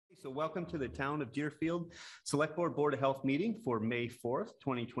So welcome to the Town of Deerfield Selectboard Board of Health meeting for May 4th,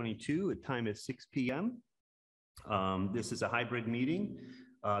 2022. The time is 6 p.m. This is a hybrid meeting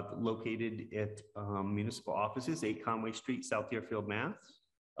located at municipal offices, 8 Conway Street, South Deerfield, Mass.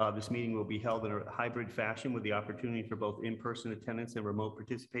 This meeting will be held in a hybrid fashion with the opportunity for both in-person attendance and remote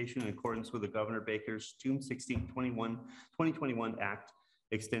participation in accordance with the Governor Baker's June 16, 2021 Act,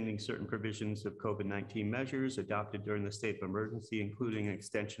 extending certain provisions of COVID-19 measures adopted during the state of emergency, including an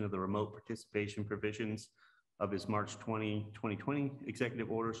extension of the remote participation provisions of his March 2020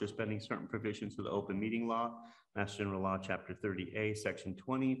 executive order, suspending certain provisions of the open meeting law, Mass General Law, Chapter 30A, Section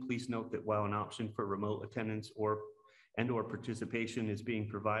 20. Please note that while an option for remote attendance or participation is being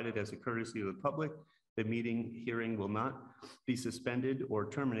provided as a courtesy to the public, the meeting hearing will not be suspended or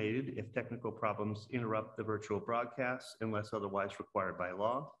terminated if technical problems interrupt the virtual broadcast unless otherwise required by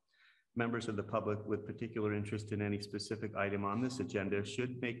law. Members of the public with particular interest in any specific item on this agenda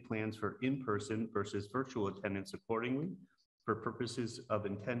should make plans for in-person versus virtual attendance accordingly. For purposes of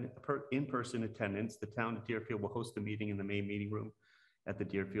in-person attendance, the town of Deerfield will host the meeting in the main meeting room at the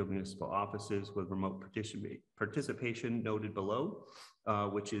Deerfield municipal offices with remote participation noted below,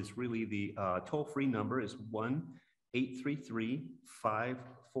 which is really the toll-free number is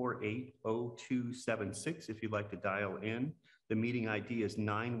 1-833-548-0276 if you'd like to dial in. The meeting ID is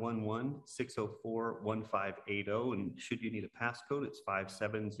 911-604-1580, and should you need a passcode, it's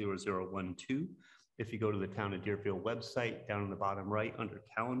 570012. If you go to the Town of Deerfield website, down in the bottom right under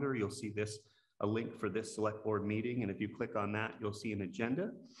calendar, you'll see a link for this select board meeting. And if you click on that, you'll see an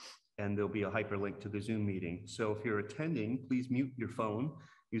agenda and there'll be a hyperlink to the Zoom meeting. So if you're attending, please mute your phone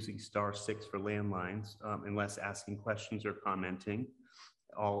using *6 for landlines, unless asking questions or commenting.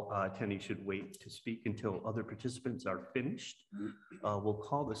 All attendees should wait to speak until other participants are finished. We'll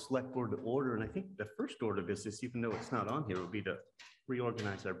call the select board to order. And I think the first order of business, even though it's not on here, will be to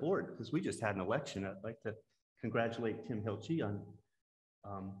reorganize our board because we just had an election. I'd like to congratulate Tim Hilchey on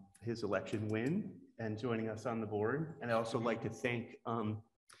his election win and joining us on the board. And I also like to thank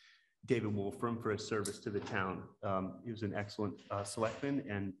David Wolfram for his service to the town. He was an excellent selectman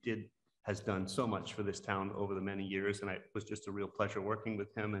and has done so much for this town over the many years. And it was just a real pleasure working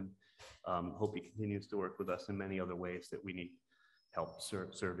with him, and hope he continues to work with us in many other ways that we need help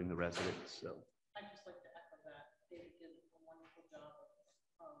serving the residents. So I'd just like to echo that. David did a wonderful job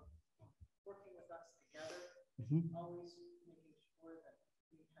of working with us together, always making sure that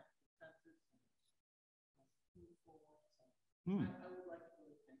we have consensus and move forward. So I would like to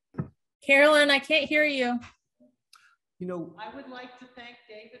really thank you. Carolyn, I can't hear you. You know, I would like to thank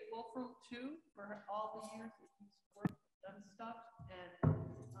David Wolfram too for all the years that he's worked, done stuff, and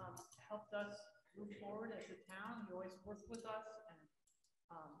helped us move forward as a town. He always worked with us, and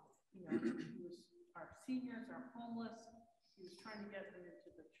you know, he was our seniors, our homeless. He was trying to get them into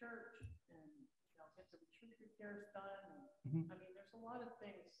the church and get the retreat repairs done. And, I mean, there's a lot of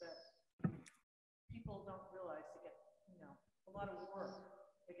things that people don't realize to get, a lot of work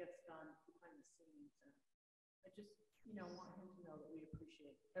that gets done behind the scenes. And I just, want him to know that we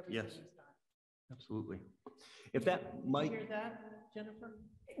appreciate everything he's done. Absolutely. If that might. You hear that, Jennifer?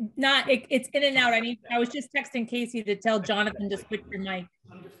 Not, it's in and out. I was just texting Casey to tell Jonathan to switch your mic.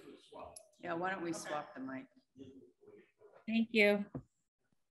 Yeah, why don't we swap the mic? Thank you.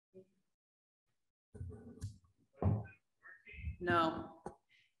 No.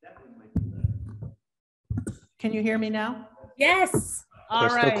 Can you hear me now? Yes. All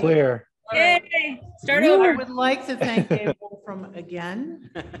right. Crystal clear. Yay. Start over. I would like to thank Dave Wolfram again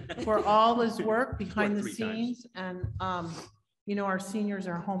for all his work behind the scenes. And, our seniors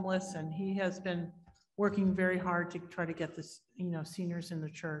are homeless, and he has been working very hard to try to get this, seniors in the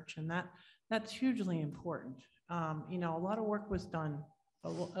church. And that's hugely important. A lot of work was done.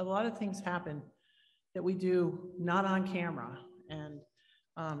 A lot of things happen that we do not on camera. And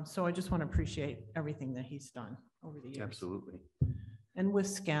so I just want to appreciate everything that he's done over the years. Absolutely. And with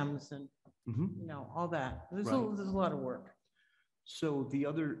SCEMS and, all that. There's a lot of work. So the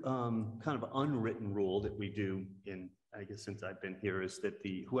other kind of unwritten rule that we do in, I guess, since I've been here, is that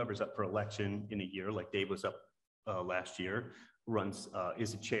whoever's up for election in a year, like Dave was up last year,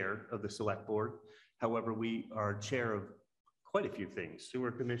 is a chair of the select board. However, we are chair of quite a few things: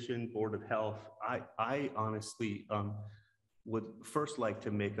 sewer commission, board of health. I honestly would first like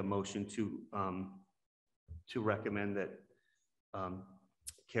to make a motion to recommend that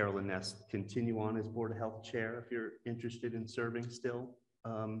Carolyn Ness continue on as board of health chair if you're interested in serving still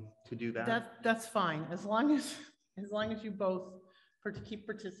to do that. That's fine, as long as you both keep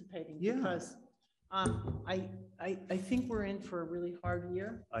participating. Yeah. Because I think we're in for a really hard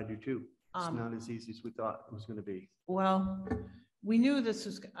year. I do too. It's not as easy as we thought it was going to be. Well, we knew this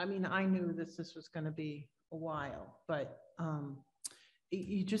was, I mean, I knew this was going to be a while, but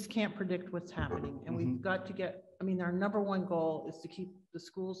you just can't predict what's happening. And we've got to get, I mean, our number one goal is to keep the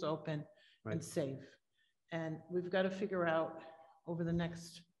schools open and safe. And we've got to figure out over the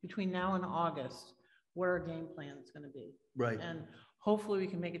next, between now and August, what our game plan is going to be. Right. And hopefully we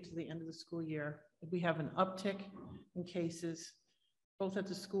can make it to the end of the school year. We have an uptick in cases, both at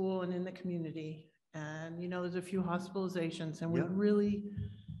the school and in the community. And, you know, there's a few hospitalizations, and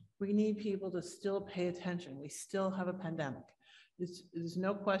we need people to still pay attention. We still have a pandemic. There's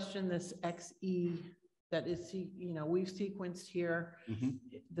no question this XE that is, you know, we've sequenced here,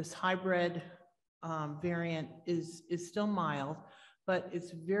 this hybrid variant is still mild, but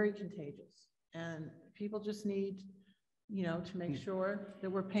it's very contagious. And people just need, you know, to make sure that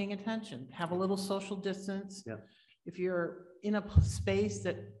we're paying attention, have a little social distance. Yeah. If you're in a space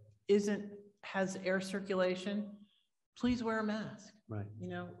that has air circulation, please wear a mask. Right. You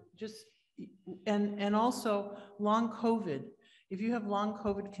know, just, and also long COVID. If you have long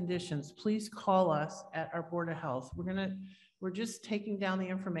COVID conditions, please call us at our Board of Health. We're just taking down the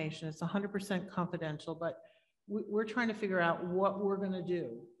information. It's 100% confidential, but we're trying to figure out what we're going to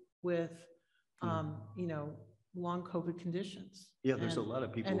do with, you know, long COVID conditions. Yeah, there's a lot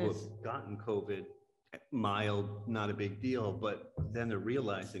of people who have gotten COVID, mild, not a big deal, but then they're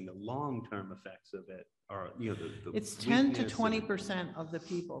realizing the long-term effects of it are, you know, it's 10 to 20% of the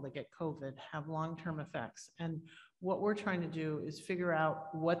people that get COVID have long-term effects. And what we're trying to do is figure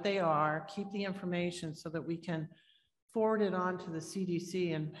out what they are, keep the information so that we can forward it on to the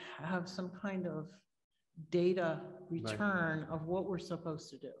CDC and have some kind of data return of what we're supposed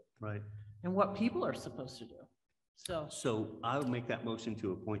to do. Right. And what people are supposed to do. So I'll make that motion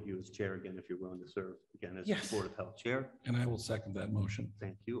to appoint you as chair again, if you're willing to serve again as Board of Health chair. And I will second that motion.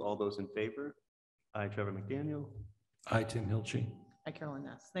 Thank you. All those in favor? Aye, Trevor McDaniel. Aye, Tim Hilchey. Aye, Carolyn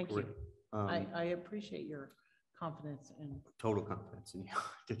Ness. Thank you. I appreciate your confidence and total confidence in you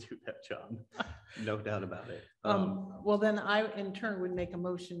to do that job. No doubt about it. Well, then I, in turn, would make a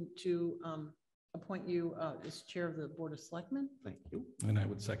motion to appoint you as chair of the Board of Selectmen. Thank you. And I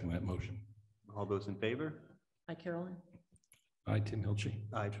would second that motion. All those in favor? Aye, Carolyn. Aye, Tim Hilchey.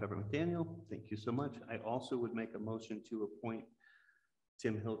 Aye, Trevor McDaniel. Thank you so much. I also would make a motion to appoint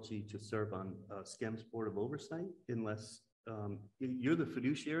Tim Hilchey to serve on SCEM's Board of Oversight, unless you're the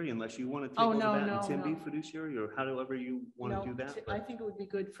fiduciary, unless you want to take over that and Tim be fiduciary, or however you want to do that. I think it would be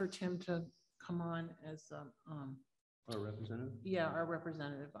good for Tim to come on as our representative. Yeah, our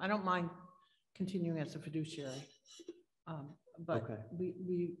representative. I don't mind continuing as a fiduciary, but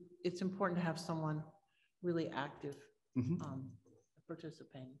it's important to have someone really active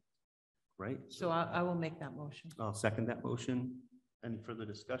participating. Right. So I will make that motion. I'll second that motion. Any further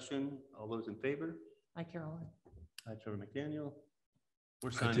discussion? All those in favor? Aye, Carolyn. Aye, Trevor McDaniel.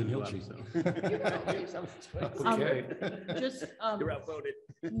 We're signing you up, so. Okay. Just you're outvoted.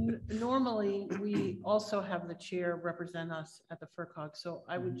 Normally, we also have the chair represent us at the FERCog. So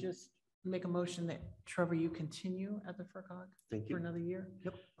I would just make a motion that Trevor, you continue at the FERCog for another year.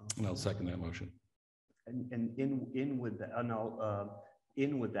 Yep. And I'll second that motion. And in with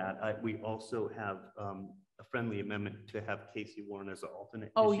that, we also have a friendly amendment to have Casey Warren as an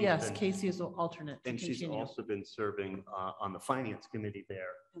alternate. Oh, yes, Casey is an alternate. And she's also been serving on the finance committee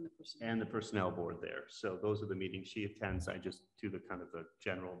there and the personnel board there. So those are the meetings she attends. I just do the kind of the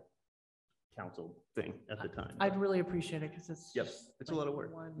general council thing at the time. I'd really appreciate it because it's it's a lot of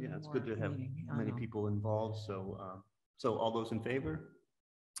work. Yeah, it's good to have many people involved. So so all those in favor?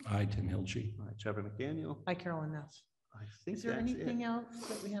 Aye, Tim Hilchey. Aye, Trevor McDaniel. Aye, Carolyn Ness. I think is there anything else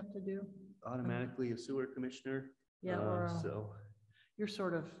that we have to do? Automatically a sewer commissioner. Yeah, or so you're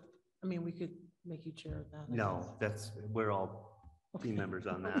sort of, I mean, we could make you chair of that. No, we're all team members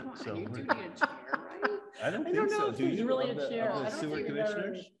on that. So you do need a chair, right? I don't think so. Do you really a chair? Of the sewer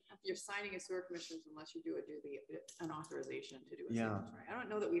commissioners? You're signing a sewer commissioners unless you do an authorization to do a signature. I don't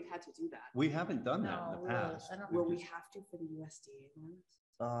know that we've had to do that. We haven't done that in the past. Will we have to for the USDA ones?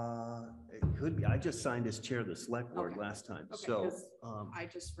 It could be. I just signed as chair of the select board last time. Okay, so I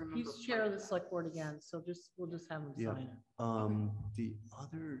just remember he's chair of the select board again. So we'll just have him sign it. The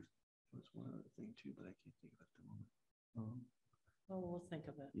other was one other thing too, but I can't think of it at the moment. We'll think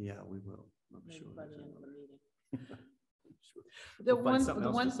of it. Yeah, we will. I'm maybe sure by the end of the meeting. We'll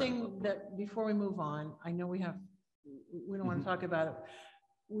the one thing that before we move on, I know we don't want to talk about it.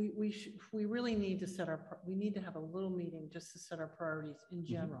 We really need to we need to have a little meeting just to set our priorities in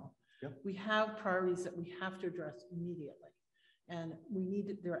general. We have priorities that we have to address immediately, and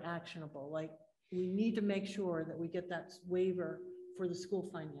they're actionable. Like we need to make sure that we get that waiver for the school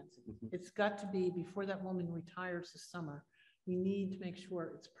financing. It's got to be before that woman retires this summer. we need to make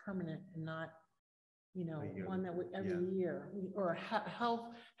sure it's permanent and not, you know, Right, one that would every yeah. year, or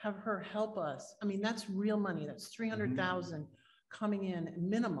have her help us. I mean, that's real money. That's 300,000 coming in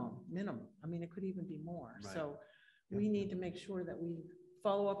minimum. I mean, it could even be more. Right. So Yeah. we need to make sure that we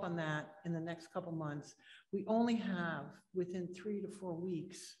follow up on that in the next couple months. We only have within 3 to 4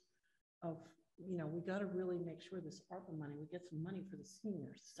 weeks of, you know, we got to really make sure this ARPA money, we get some money for the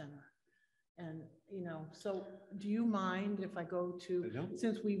senior center. And, you know, so do you mind if I go to,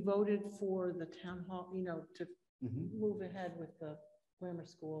 since we voted for the town hall, you know, to move ahead with the grammar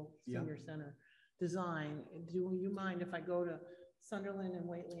school senior center design, do you mind if I go to Sunderland and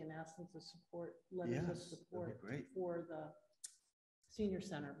Whately and ask them to support, letters of support for the senior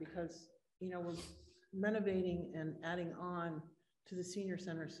center? Because, you know, we're renovating and adding on to the senior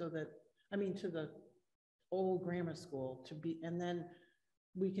center so that, I mean, to the old grammar school to be, and then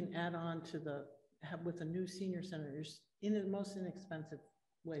we can add on to the, with a new senior center in the most inexpensive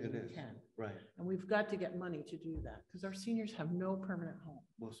way that we can. Right. And we've got to get money to do that because our seniors have no permanent home.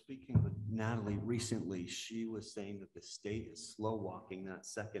 Well, speaking with Natalie recently, she was saying that the state is slow walking that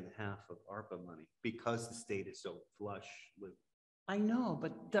second half of ARPA money because the state is so flush with. I know,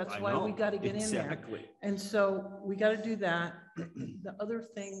 but that's why we got to get in there. And so we got to do that. The other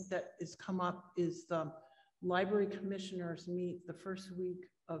thing that has come up is the library commissioners meet the first week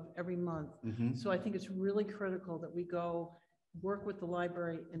of every month. So I think it's really critical that we go work with the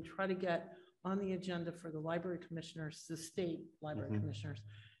library and try to get on the agenda for the library commissioners, the state library commissioners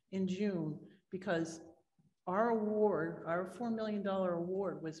in June, because our award, our $4 million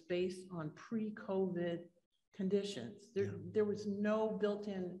award was based on pre-COVID conditions. There was no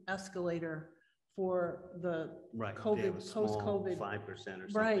built-in escalator for the COVID, post-COVID. 5% or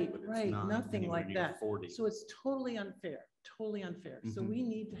something. Right, nothing like that. 40. So it's totally unfair, So we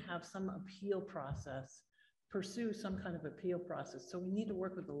need to have some appeal process, pursue some kind of appeal process. So we need to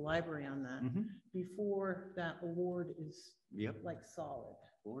work with the library on that before that award is like solid.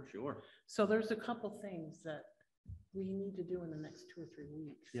 For sure. So there's a couple things that we need to do in the next 2 or 3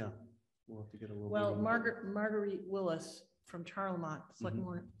 weeks. Yeah. We'll have to get a little. Well, Marguerite Willis from Charlemont,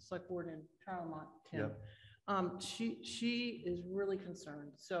 Select Board in Charlemont, Tim. She is really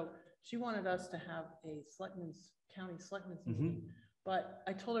concerned. So she wanted us to have a county selectmen's meeting, but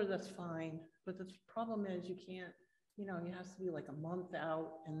I told her that's fine. But the problem is you can't, you know, it has to be like a month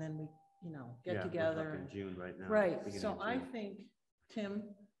out, and then we, you know, get together. In June right now. Right. So I think, Tim,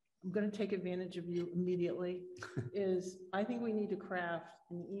 I'm going to take advantage of you immediately. I think we need to craft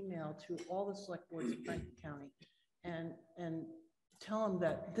an email to all the select boards in Franklin County and tell them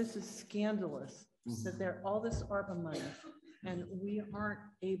that this is scandalous, that they're all this ARPA money and we aren't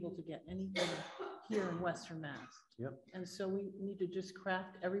able to get anything here in Western Mass. And so we need to just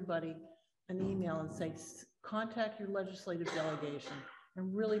craft everybody an email and say, contact your legislative delegation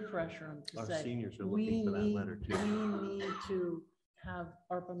and really pressure them to say, seniors are looking for that letter too. We need to have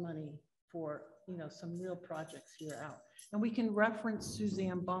ARPA money for, you know, some real projects here out. And we can reference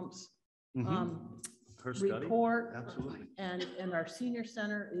Suzanne Bump's her report. Absolutely. And our senior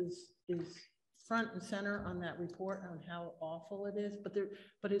center is front and center on that report on how awful it is.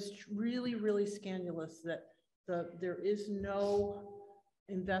 But it's really, really scandalous that there is no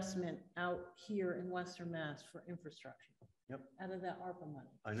investment out here in Western Mass for infrastructure. Out of that ARPA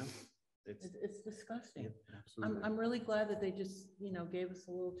money. I know. It's disgusting. Absolutely. I'm really glad that they just, you know, gave us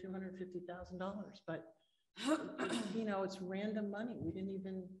a little $250,000, but you know, it's random money. We didn't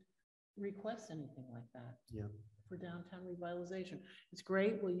even request anything like that. For downtown revitalization. It's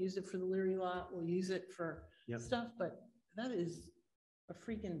great. We'll use it for the Leary lot. We'll use it for stuff, but that is a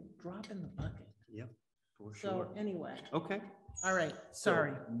freaking drop in the bucket. For sure. So anyway. Okay. All right.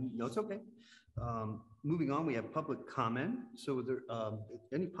 Sorry. No, it's okay. Moving on, we have public comment. So is there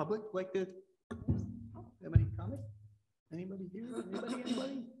any public like to have any comment? Anybody here?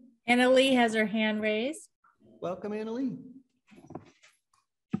 Anybody? Annalee has her hand raised. Welcome, Annalee.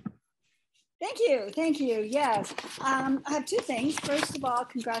 Thank you. Yes, I have 2 things. First of all,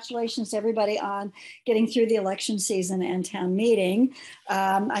 congratulations to everybody on getting through the election season and town meeting.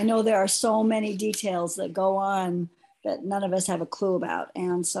 I know there are so many details that go on that none of us have a clue about.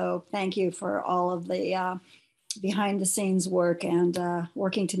 And so thank you for all of the behind the scenes work and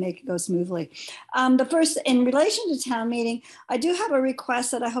working to make it go smoothly. The first, in relation to town meeting, I do have a request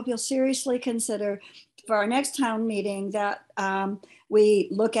that I hope you'll seriously consider for our next town meeting, that we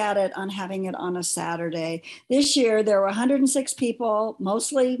look at it on having it on a Saturday. This year, there were 106 people,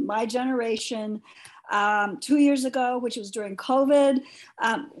 mostly my generation. 2 years ago, which was during COVID,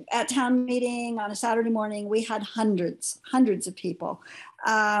 at town meeting on a Saturday morning, we had hundreds of people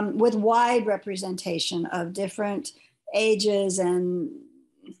with wide representation of different ages and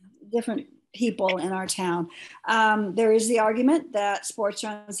different people in our town. There is the argument that sports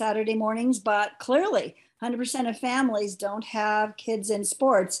are on Saturday mornings, but clearly 100% of families don't have kids in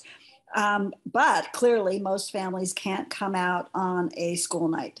sports. But clearly most families can't come out on a school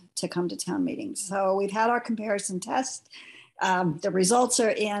night to come to town meetings. So we've had our comparison test. The results are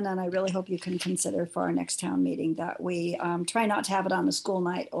in, and I really hope you can consider for our next town meeting that we try not to have it on a school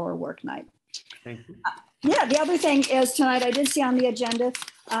night or a work night. Thank you. Yeah, the other thing is tonight, I did see on the agenda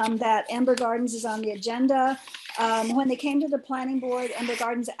that Ember Gardens is on the agenda. When they came to the planning board, Ember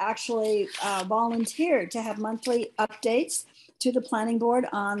Gardens actually volunteered to have monthly updates to the planning board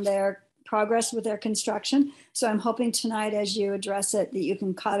on their progress with their construction. So I'm hoping tonight, as you address it, that you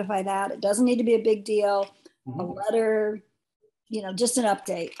can codify that. It doesn't need to be a big deal, a letter, you know, just an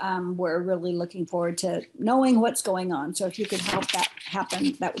update. We're really looking forward to knowing what's going on. So if you could help that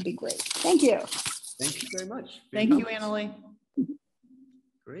happen, that would be great. Thank you. Thank you very much. Thank you, Annalee.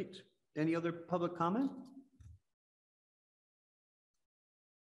 Great. Any other public comment?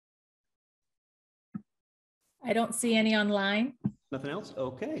 I don't see any online. Nothing else?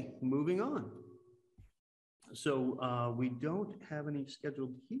 Okay, moving on. So we don't have any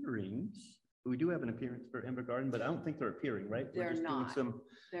scheduled hearings. We do have an appearance for Ember Garden, but I don't think they're appearing, right? They're just not. Doing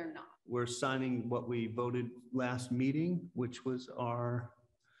They're not. we're signing what we voted last meeting, which was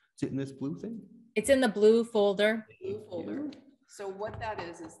is it in this blue thing? It's in the blue folder. Blue folder. So what that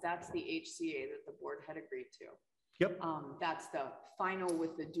is that's the HCA that the board had agreed to. Yep. That's the final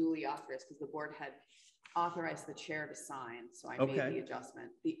with the duly authorized, because the board had authorized the chair to sign. So I made the adjustment.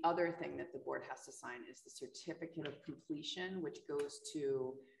 The other thing that the board has to sign is the certificate of completion, which goes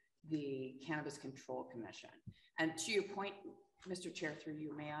to the Cannabis Control Commission. And to your point, Mr. Chair, through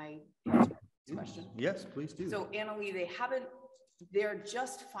you, may I answer this question? Yes, please do. So Annalee, they're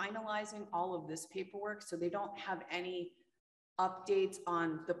just finalizing all of this paperwork. So they don't have any updates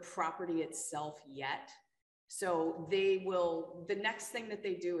on the property itself yet. So the next thing that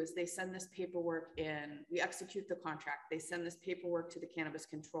they do is they send this paperwork in, we execute the contract, they send this paperwork to the Cannabis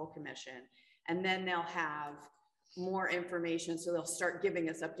Control Commission, and then they'll have more information. So they'll start giving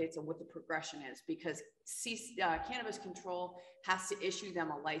us updates on what the progression is, because Cannabis Control has to issue them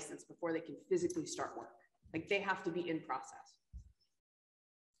a license before they can physically start work. Like they have to be in process.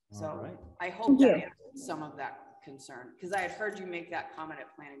 So I hope that answers some of that concern, because I had heard you make that comment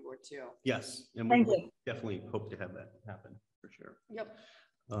at planning board too. Yes, and we definitely hope to have that happen for sure. Yep.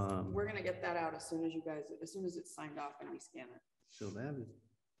 We're gonna get that out as soon as it's signed off and we scan it. So that is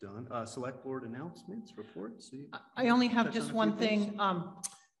done. Select board announcements, reports. I only have just one thing.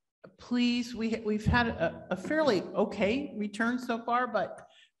 Please, we've had a fairly okay return so far, but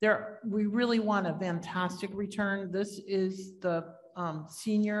we really want a fantastic return. This is the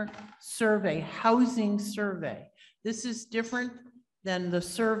senior survey, housing survey. This is different than the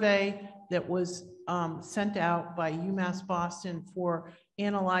survey that was sent out by UMass Boston for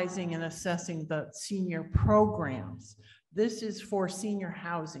analyzing and assessing the senior programs. This is for senior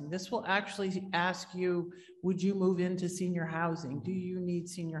housing. This will actually ask you, would you move into senior housing? Do you need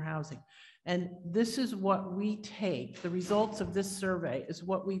senior housing? And this is what we take, the results of this survey is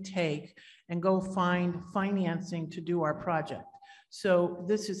what we take and go find financing to do our project. So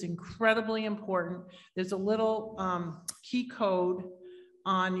this is incredibly important. There's a little key code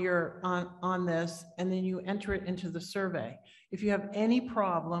on this, and then you enter it into the survey. If you have any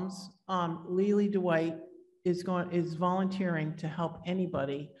problems, Lily Dwight is volunteering to help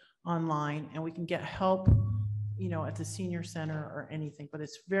anybody online, and we can get help, you know, at the senior center or anything. But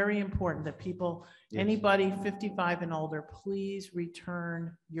it's very important that people, anybody 55 and older, please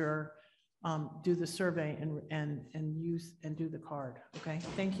return your do the survey and use and do the card. Okay,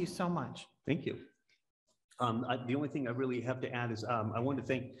 thank you so much. Thank you. The only thing I really have to add is I want to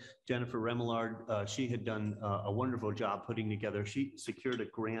thank Jennifer Remillard. She had done a wonderful job putting together. She secured a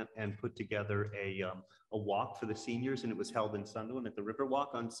grant and put together a walk for the seniors, and it was held in Sunderland at the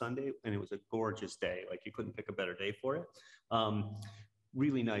Riverwalk on Sunday, and it was a gorgeous day. Like you couldn't pick a better day for it.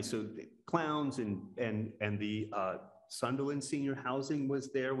 Really nice. So the clowns and the Sunderland Senior Housing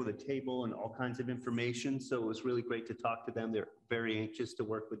was there with a table and all kinds of information. So it was really great to talk to them. They're very anxious to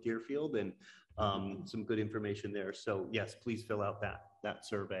work with Deerfield, and some good information there. So yes, please fill out that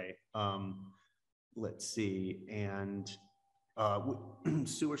survey. Let's see, and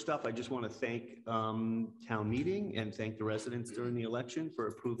sewer stuff. I just want to thank town meeting and thank the residents during the election for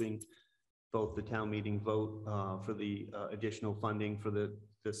approving both the town meeting vote for the additional funding for the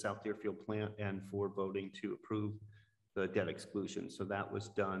South Deerfield plant and for voting to approve the debt exclusion. So that was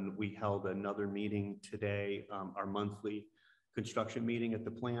done. We held another meeting today, our monthly construction meeting at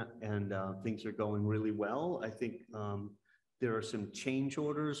the plant, and things are going really well. I think there are some change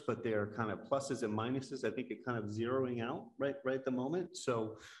orders, but they're kind of pluses and minuses. I think it kind of zeroing out right at the moment.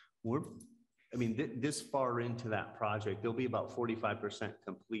 So this far into that project, they'll be about 45%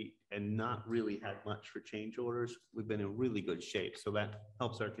 complete and not really had much for change orders. We've been in really good shape. So that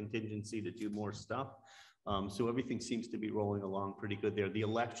helps our contingency to do more stuff. So everything seems to be rolling along pretty good there. The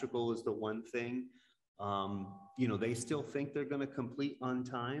electrical is the one thing. They still think they're going to complete on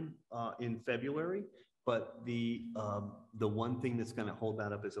time in February, but the one thing that's going to hold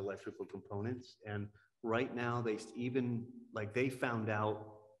that up is electrical components. And right now, they found out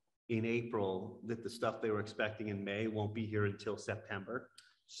in April that the stuff they were expecting in May won't be here until September.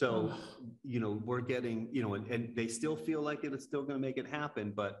 So, we're getting, and they still feel like it's still going to make it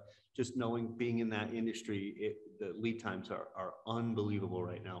happen, but just knowing, being in that industry, the lead times are unbelievable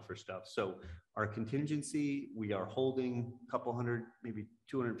right now for stuff. So our contingency, we are holding a couple hundred, maybe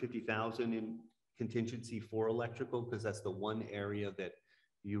 250,000 in contingency for electrical, because that's the one area that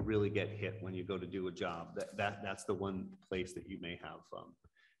you really get hit when you go to do a job. That's the one place that you may have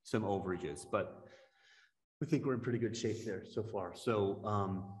some overages, but we think we're in pretty good shape there so far.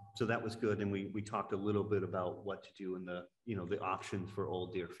 So so that was good, and we talked a little bit about what to do in the the options for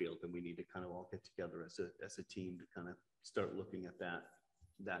Old Deerfield, and we need to kind of all get together as a team to kind of start looking at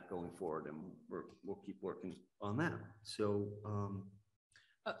that going forward, and we'll keep working on that. So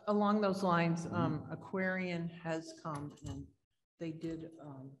along those lines, Aquarian has come and they did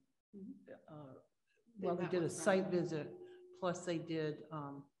they did a site visit, plus they did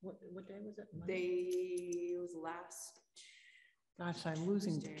what day was it? It was last. Gosh, I'm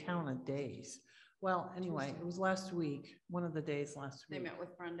losing count of days. Well, anyway, it was last week, one of the days last week. They met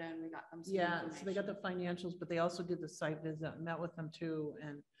with Brenda and we got them some so they got the financials, but they also did the site visit, met with them too.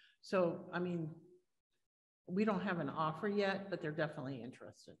 And so, I mean, we don't have an offer yet, but they're definitely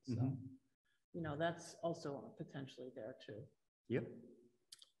interested. So, that's also potentially there too. Yep.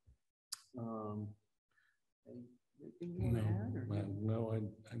 Anything you want to add? No,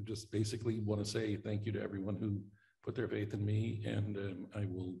 I just basically want to say thank you to everyone who put their faith in me, and I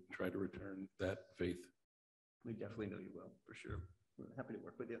will try to return that faith. We definitely know you will, for sure. We're happy to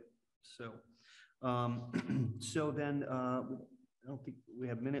work with you. So, so then I don't think we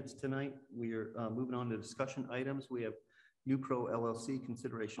have minutes tonight. We're moving on to discussion items. We have New Pro LLC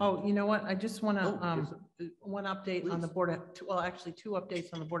consideration. Oh, you know what? I just want to one update on the Board of, actually 2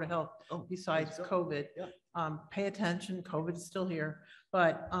 updates on the Board of Health besides COVID. Yeah. Pay attention, COVID is still here,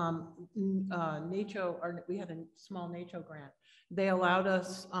 but NACHO, we had a small NACHO grant. They allowed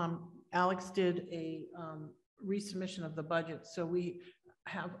us, Alex did a resubmission of the budget. So we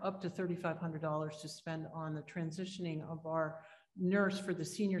have up to $3,500 to spend on the transitioning of our nurse for the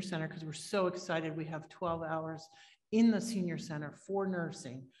senior center, because we're so excited. We have 12 hours in the senior center for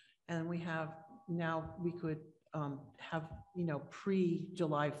nursing. And we have, now we could have,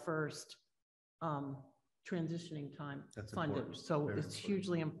 pre-July 1st transitioning time funded. Important. So very it's important.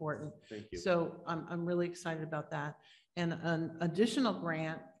 Hugely important. Thank you. So I'm really excited about that. And an additional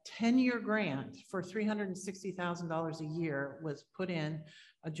grant, 10-year grant for $360,000 a year was put in,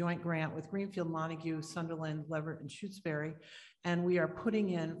 a joint grant with Greenfield, Montague, Sunderland, Leverett, and Shutesbury. And we are putting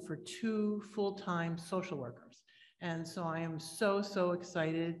in for 2 full-time social workers. And so I am so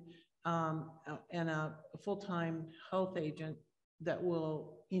excited, and a full-time health agent that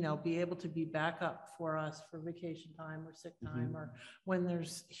will, be able to be back up for us for vacation time or sick time, or when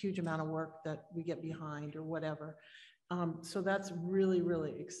there's a huge amount of work that we get behind or whatever. So that's really,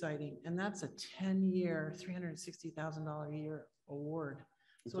 really exciting. And that's a 10-year, $360,000 a year award.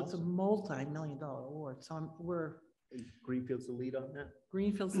 That's so awesome. It's a multi-million-dollar award. So Greenfield's the lead on that?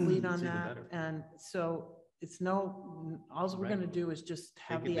 Greenfield's the lead on that. And so it's all we're going to do is just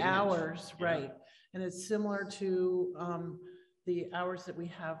have the hours, right? And it's similar to the hours that we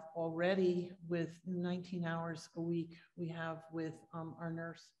have already with 19 hours a week we have with our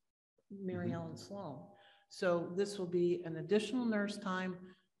nurse, Mary Ellen Sloan. So this will be an additional nurse time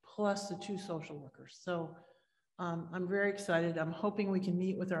plus the 2 social workers. So I'm very excited. I'm hoping we can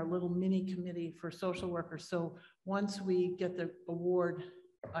meet with our little mini committee for social workers. So once we get the award,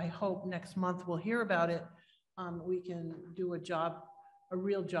 I hope next month we'll hear about it. We can do a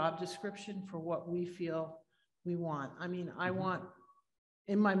real job description for what we feel we want. I mean, I want,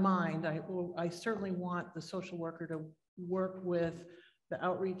 in my mind, I certainly want the social worker to work with the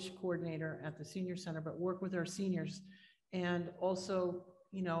outreach coordinator at the senior center, but work with our seniors, and also,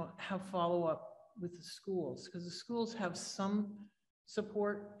 have follow-up with the schools, because the schools have some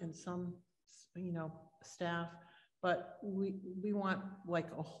support and some, staff, but we want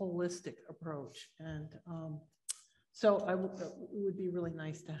like a holistic approach. And So it would be really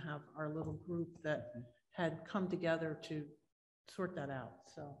nice to have our little group that had come together to sort that out.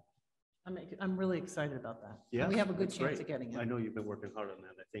 So I'm really excited about that. Yeah, And we have a good that's chance great. of getting I it. know you've been working hard on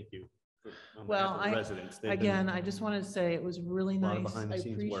that. I thank you. On Well, behalf of the residents. They've been Again, I just want to say it was really a lot of nice. I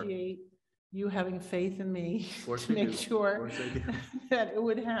behind-the-scenes work. appreciate you having faith in me Of course to I make do. Of sure course I do. that it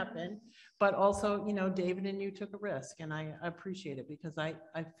would happen. But also, David and you took a risk, and I appreciate it because I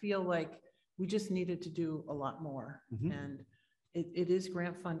feel like we just needed to do a lot more. Mhm. And it is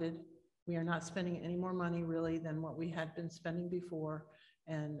grant funded. We are not spending any more money really than what we had been spending before.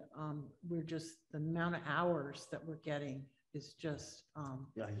 And the amount of hours that we're getting is just,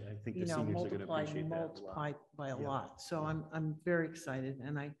 Yeah, I think the seniors are going to appreciate that a lot. multiplied by a Yeah. lot. So I'm very excited.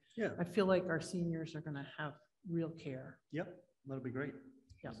 And I feel like our seniors are going to have real care. Yep, that'll be great.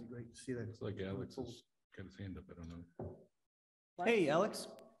 Yeah. That'll be great to see that. Looks like Alex has got his hand up. I don't know. Hey, Alex.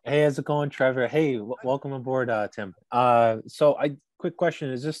 Hey, how's it going, Trevor? Hey, welcome aboard, Tim. Quick question: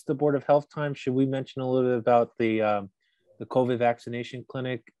 is this the Board of Health time? Should we mention a little bit about the COVID vaccination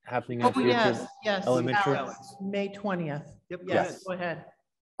clinic happening at Deerfield Yes. Elementary? Alex, May 20th. Yep. Yes, go ahead.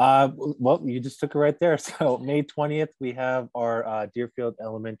 Well, you just took it right there. So May 20th, we have our Deerfield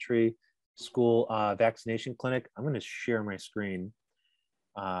Elementary School vaccination clinic. I'm going to share my screen,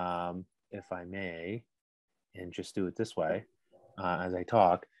 if I may, and just do it this way as I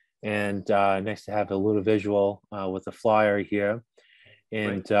talk. And nice to have a little visual with a flyer here.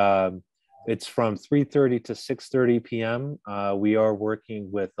 And it's from 3:30 to 6:30 p.m. We are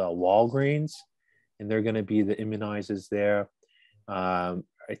working with Walgreens, and they're going to be the immunizers there.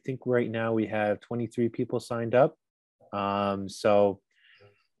 I think right now we have 23 people signed up. So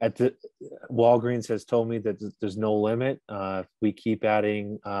at the Walgreens has told me that there's no limit. If we keep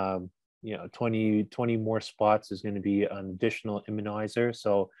adding, 20 more spots, is going to be an additional immunizer.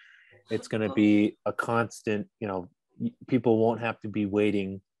 So it's going to be a constant, people won't have to be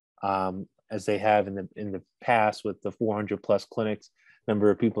waiting as they have in the past with the 400 plus clinics, number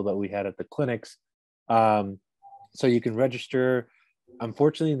of people that we had at the clinics. So you can register.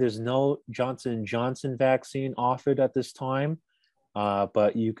 Unfortunately, there's no Johnson & Johnson vaccine offered at this time,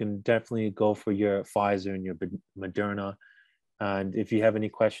 but you can definitely go for your Pfizer and your Moderna. And if you have any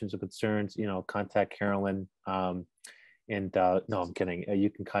questions or concerns, contact Carolyn. No, I'm kidding. You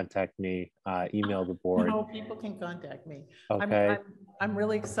can contact me, email the board. No, people can contact me. Okay. I'm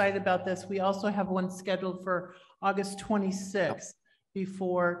really excited about this. We also have one scheduled for August 26th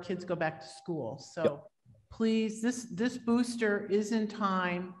before kids go back to school. So please, this booster is in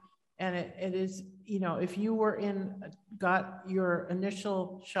time, and it is, if you got your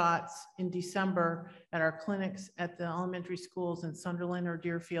initial shots in December at our clinics at the elementary schools in Sunderland or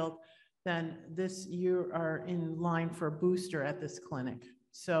Deerfield, then you are in line for a booster at this clinic.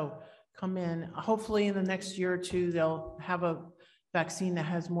 So come in. Hopefully in the next year or two, they'll have a vaccine that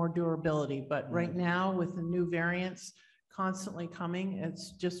has more durability. But right now, with the new variants constantly coming,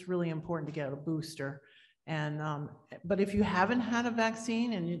 it's just really important to get a booster. And but if you haven't had a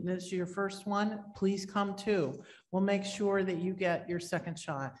vaccine and this is your first one, please come too. We'll make sure that you get your second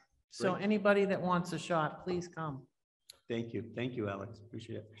shot. So anybody that wants a shot, please come. Thank you, Alex.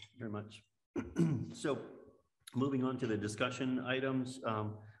 Appreciate it very much. So moving on to the discussion items,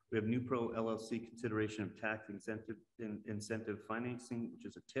 we have NewPro LLC consideration of tax incentive financing, which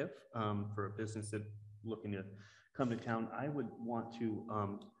is a TIF for a business that looking to come to town. I would want to.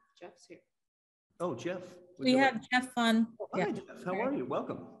 Jeff's here. Oh, Jeff. We have Jeff on. Oh, hi, Jeff. How are you?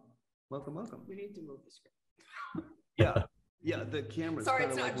 Welcome. Welcome. We need to move the script. Yeah. The camera's Sorry,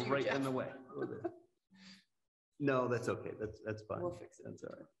 kind of it's like not you, right Jeff. in the way. No, that's okay. That's fine. We'll fix it. That's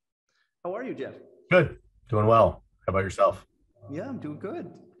all right. How are you, Jeff? Good. Doing well. How about yourself? Yeah, I'm doing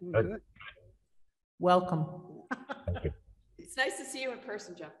good. Good. Welcome. It's nice to see you in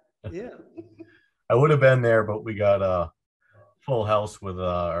person, Jeff. Yeah. I would have been there, but we got a full house with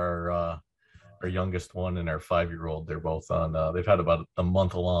our youngest one and our 5-year-old. They're both on. They've had about a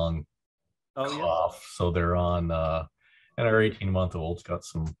month-long cough, so they're on. And our 18-month-old's got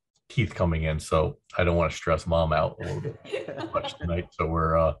some teeth coming in, so I don't want to stress mom out a little bit much tonight. So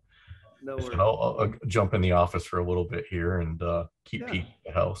we're I'll jump in the office for a little bit here and keep peeking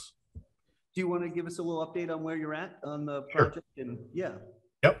at the house. Do you want to give us a little update on where you're at on the project? Sure. And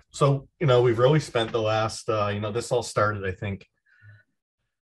Yep. So, we've really spent the last, this all started, I think,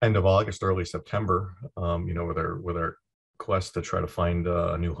 end of August, early September, with our quest to try to find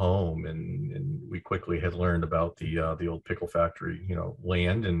a new home. And we quickly had learned about the old pickle factory,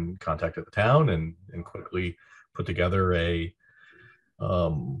 land, and contacted the town and quickly put together a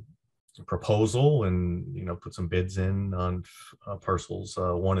proposal and, put some bids in on parcels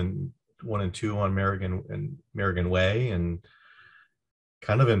 1 and and 2 on Marigan Way, and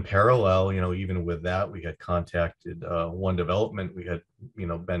kind of in parallel, even with that, we had contacted One Development. We had,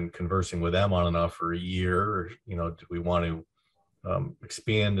 been conversing with them on and off for a year. Do we want to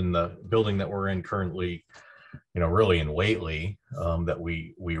expand in the building that we're in currently, really in Whately, that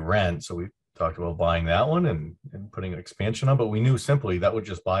we rent. So we talked about buying that one and putting an expansion on, but we knew simply that would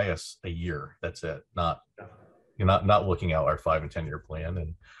just buy us a year. That's it. Not looking out our 5 and 10 year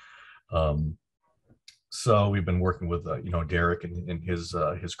plan. And so we've been working with Derek and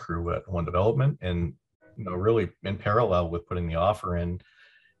his crew at One Development, and really in parallel with putting the offer in,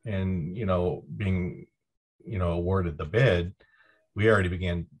 and being awarded the bid, we already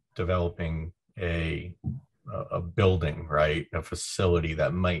began developing a building, right, a facility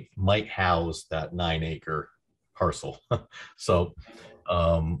that might house that 9-acre parcel. So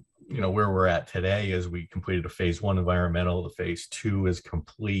where we're at today is we completed a phase 1 environmental. The phase 2 is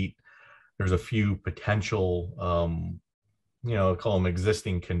complete. There's a few potential, call them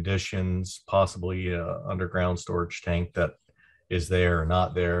existing conditions, possibly underground storage tank that is there or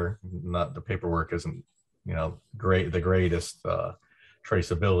not there. Not the paperwork isn't, the greatest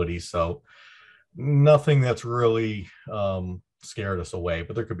traceability. So nothing that's really scared us away,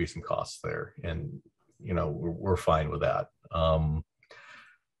 but there could be some costs there, and we're fine with that.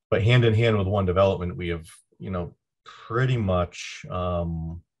 But hand in hand with One Development, we have pretty much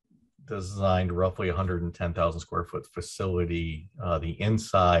designed roughly 110,000 square foot facility, the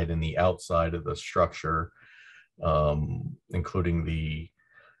inside and the outside of the structure, including the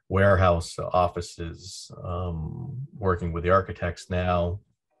warehouse, offices, working with the architects now,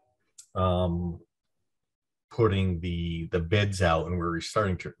 putting the bids out, and we're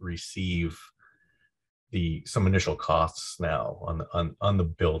starting to receive some initial costs now on the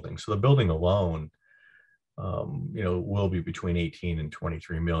building. So the building alone, will be between 18 and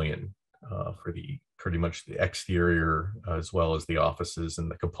 23 million for pretty much the exterior, as well as the offices and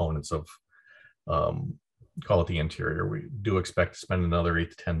the components of, call it the interior. We do expect to spend another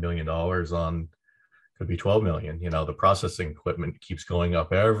 $8 to $10 million on, could be 12 million. The processing equipment keeps going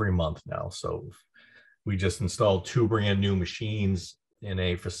up every month now. So we just installed 2 brand new machines in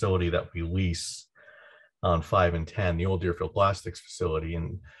a facility that we lease on 5 and 10, the old Deerfield Plastics facility.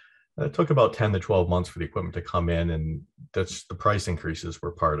 And it took about 10 to 12 months for the equipment to come in, and that's the price increases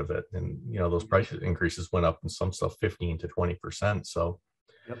were part of it. And, those price increases went up in some stuff 15 to 20%. So,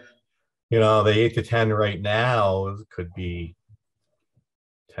 Yep. The 8 to 10 right now could be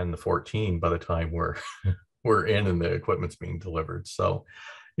 10 to 14 by the time we're in and the equipment's being delivered. So,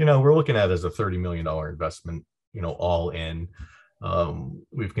 we're looking at it as a $30 million investment, all in.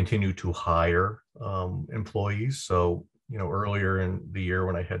 We've continued to hire employees. So, earlier in the year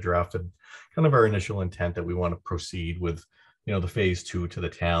when I had drafted kind of our initial intent that we want to proceed with, the phase 2 to the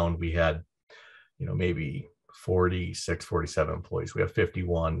town, we had, maybe 46, 47 employees. We have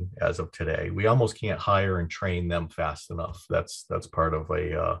 51 as of today. We almost can't hire and train them fast enough. That's part of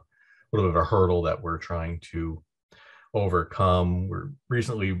a little bit of a hurdle that we're trying to overcome.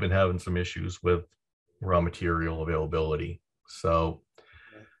 We've been having some issues with raw material availability. So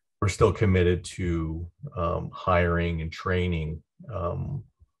we're still committed to hiring and training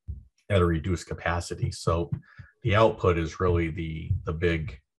at a reduced capacity. So the output is really the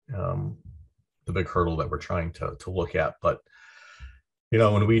big hurdle that we're trying to look at. But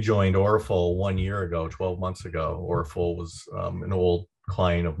when we joined Orful 1 year ago, 12 months ago, Orful was an old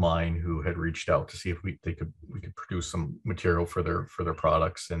client of mine who had reached out to see if we could produce some material for their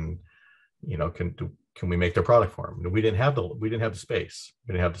products, and can we make their product for them? We didn't have the space.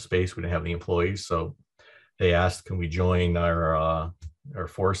 We didn't have the employees. So they asked, can we join our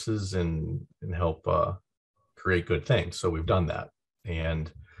forces and help create good things? So we've done that,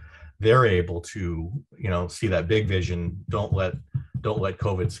 and they're able to see that big vision. Don't let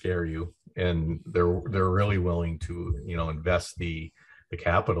COVID scare you, and they're really willing to invest the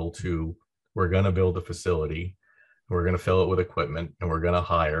capital to, we're going to build a facility, we're going to fill it with equipment, and we're going to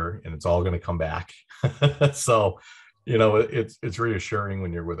hire, and it's all going to come back. So, it's reassuring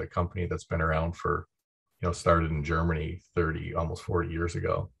when you're with a company that's been around for, started in Germany 30, almost 40 years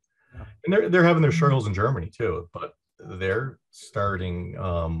ago. Yeah. And they're having their struggles in Germany too, but they're starting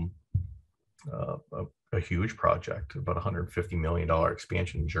a huge project, about $150 million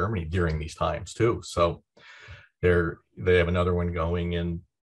expansion in Germany during these times too. So they have another one going in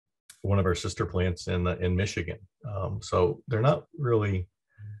one of our sister plants in Michigan. So they're not really,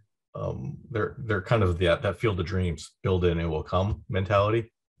 they're kind of that field of dreams, build it and it will come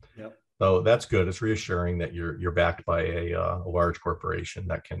mentality. Yep. So that's good. It's reassuring that you're backed by a large corporation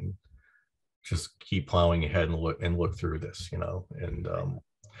that can just keep plowing ahead and look through this, and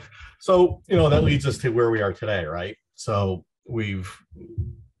So, that leads us to where we are today, right? So we've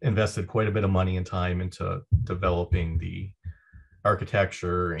invested quite a bit of money and time into developing the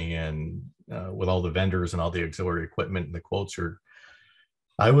architecture and with all the vendors and all the auxiliary equipment, and the quotes are,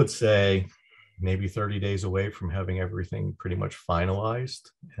 I would say, maybe 30 days away from having everything pretty much finalized.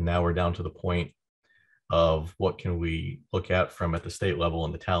 And now we're down to the point of what can we look at from at the state level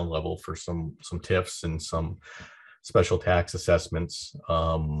and the town level for some TIFs and some special tax assessments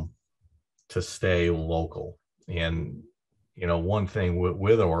to stay local. And one thing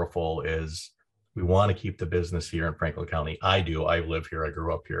with Orful is we want to keep the business here in Franklin County. I do. I live here. I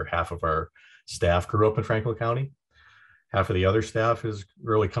grew up here. Half of our staff grew up in Franklin County. Half of the other staff is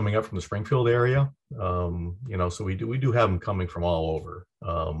really coming up from the Springfield area. So we do have them coming from all over.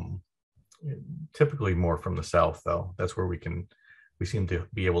 Typically more from the south, though. That's where we seem to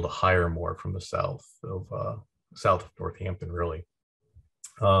be able to hire more from the south of Northampton, really.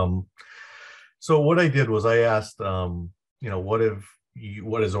 So what I did was I asked, what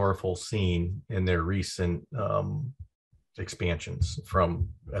has Orful seen in their recent expansions from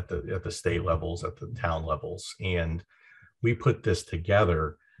at the state levels, at the town levels, and we put this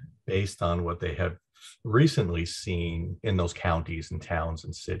together based on what they have recently seen in those counties and towns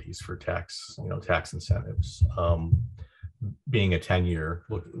and cities for tax incentives. Being a 10-year,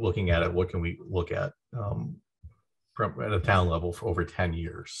 looking at it, what can we look at from at a town level for over 10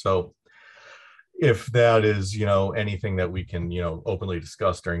 years? So if that is, anything that we can, openly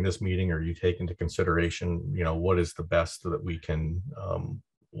discuss during this meeting, or you take into consideration, what is the best that we can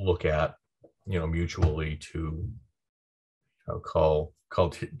look at, mutually to call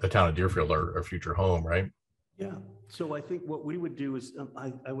the town of Deerfield our future home, right? Yeah. So I think what we would do is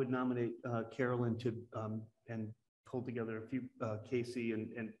I would nominate Carolyn to and pull together a few, Casey,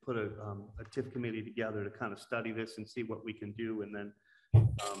 and put a TIF committee together to kind of study this and see what we can do, and then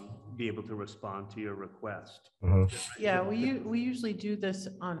be able to respond to your request. Mm-hmm. Yeah, we usually do this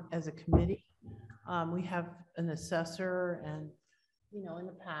as a committee. We have an assessor, and in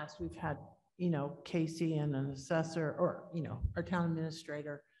the past we've had Casey and an assessor, or our town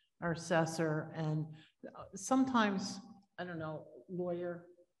administrator, our assessor, and sometimes, I don't know, lawyer.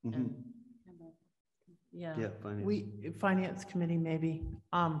 Mm-hmm. And finance committee maybe.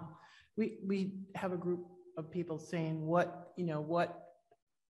 We have a group of people saying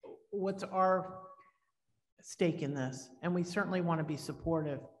what's our stake in this, and we certainly want to be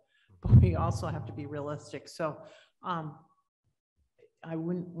supportive, but we also have to be realistic. So I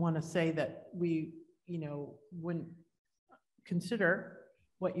wouldn't want to say that we wouldn't consider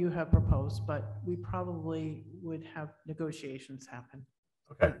what you have proposed, but we probably would have negotiations happen.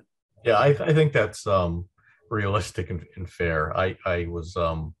 Okay. Yeah, I think that's realistic and fair. I was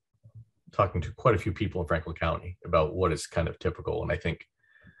talking to quite a few people in Franklin County about what is kind of typical, and I think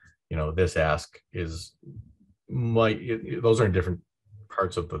this ask is those are in different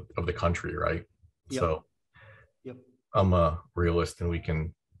parts of the country, right? Yep. So yep, I'm a realist, and we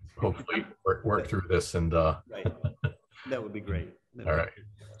can hopefully work through this, and right. That would be great. All right.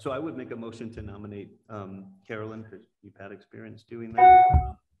 So I would make a motion to nominate Carolyn, because you've had experience doing that,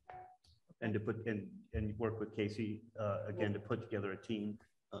 and to put and work with Casey again to put together a team.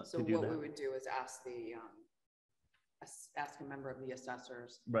 So to do what that. we would do is ask a member of the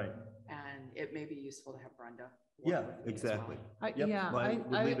assessors, right? And it may be useful to have Brenda. Yeah, exactly. Well. Yep. Yeah, well,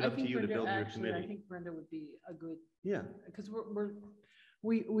 I leave it up to you to build your committee. I think Brenda would be a good, yeah, because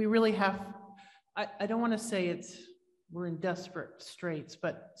we really have. I don't want to say we're in desperate straits,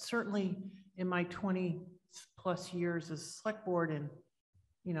 but certainly in my 20+ years as select board, and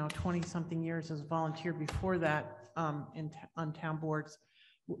 20 something years as a volunteer before that on town boards,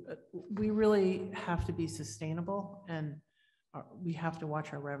 we really have to be sustainable, and we have to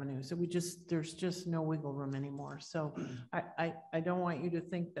watch our revenue. So there's just no wiggle room anymore. So I don't want you to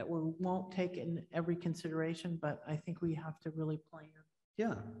think that we won't take in every consideration, but I think we have to really plan.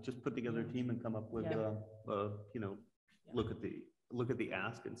 Yeah, just put together a team and come up with look at the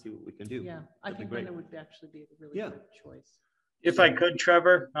ask and see what we can do. Yeah, I think Brenda would actually be a really good choice. If I could,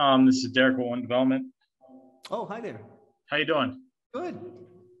 Trevor, this is Derek with One Development. Oh, hi there. How you doing? Good.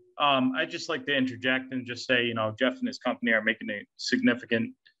 I'd just like to interject and just say, Jeff and his company are making a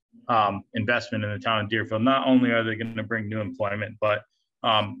significant investment in the town of Deerfield. Not only are they going to bring new employment, but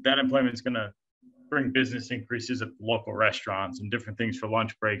that employment is going to bring business increases at local restaurants and different things for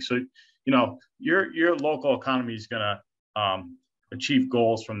lunch breaks. So, your local economy is going to achieve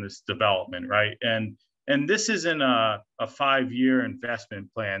goals from this development, right? And this isn't a 5-year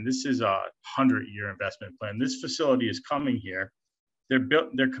investment plan. This is a 100-year investment plan. This facility is coming here.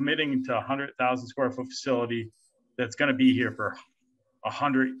 They're committing to a 100,000 square foot facility that's going to be here for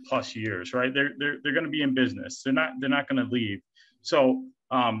 100+ years, right? They're going to be in business. They're not going to leave. So,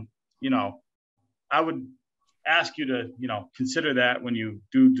 you know, I would ask you to, you know, consider that when you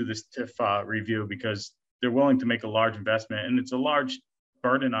do this TIF review, because they're willing to make a large investment, and it's a large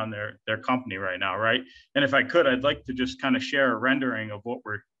burden on their company right now, right? And if I could, I'd like to just kind of share a rendering of what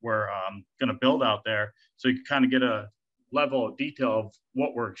we're going to build out there, so you can kind of get a level of detail of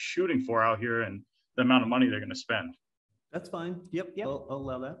what we're shooting for out here and the amount of money they're going to spend. That's fine. Yep. I'll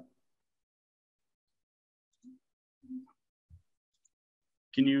allow that.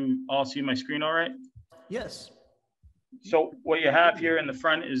 Can you all see my screen all right? Yes. So what you have here in the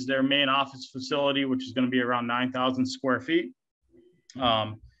front is their main office facility, which is going to be around 9,000 square feet.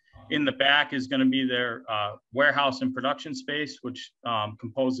 In the back is going to be their warehouse and production space, which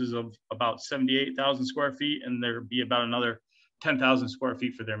composes of about 78,000 square feet, and there'll be about another 10,000 square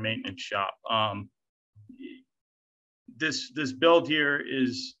feet for their maintenance shop. This build here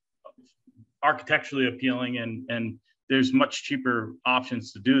is architecturally appealing, and there's much cheaper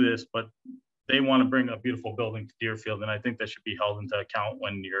options to do this, but they want to bring a beautiful building to Deerfield, and I think that should be held into account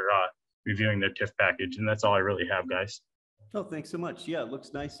when you're reviewing their TIF package. And that's all I really have, guys. Oh, thanks so much. Yeah, it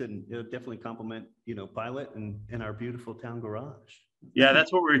looks nice, and it'll definitely complement, you know, Pilot and our beautiful town garage. Yeah,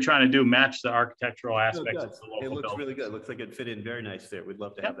 that's what we were trying to do, match the architectural aspects of the local It looks building. really good. It looks like it'd fit in very nice there. We'd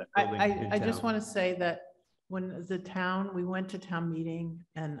love to have that I, building in I just town. want to say that when we went to town meeting,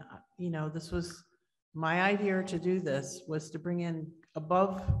 and, you know, this was my idea to do this, was to bring in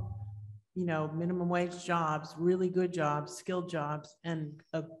above, you know, minimum wage jobs, really good jobs, skilled jobs, and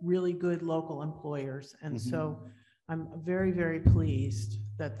really good local employers. And so I'm very, very pleased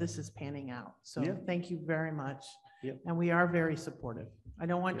that this is panning out. So thank you very much. Yep. And we are very supportive. I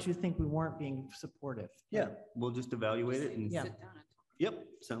don't want you to think we weren't being supportive. Yeah, we'll just evaluate it. And Yeah. Yep,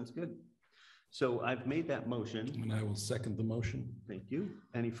 sounds good. So I've made that motion. And I will second the motion. Thank you.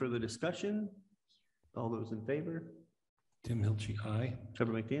 Any further discussion? All those in favor? Tim Hilchey, aye.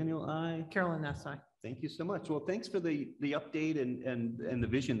 Trevor McDaniel, aye. Carolyn Nessai. Thank you so much. Well, thanks for the update and the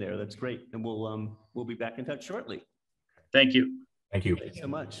vision there. That's great. And we'll be back in touch shortly. Thank you. Thank you. Thanks so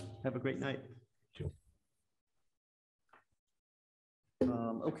much. Have a great night.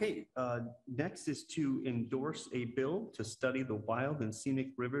 Okay, next is to endorse a bill to study the wild and scenic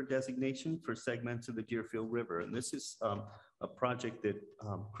river designation for segments of the Deerfield River. And this is a project that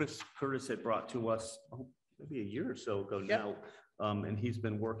Chris Curtis had brought to us maybe a year or so ago now. And he's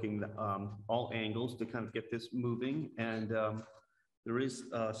been working all angles to kind of get this moving. And there is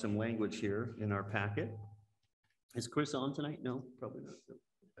some language here in our packet. Is Chris on tonight? No, probably not.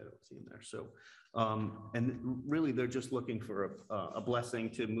 I don't see him there. So, and really they're just looking for a blessing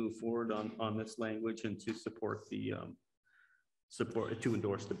to move forward on this language and to support the to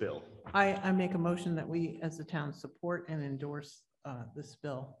endorse the bill. I make a motion that we as a town support and endorse this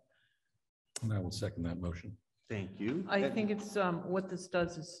bill. And I will second that motion. Thank you. I think it's what this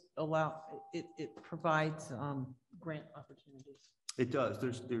does is it provides grant opportunities. It does.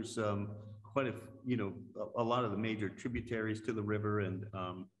 There's quite a lot of the major tributaries to the river, and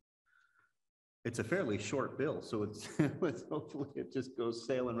it's a fairly short bill, so it's hopefully it just goes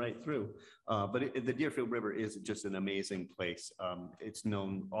sailing right through. But the Deerfield River is just an amazing place. It's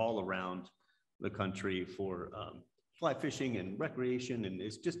known all around the country for fly fishing and recreation, and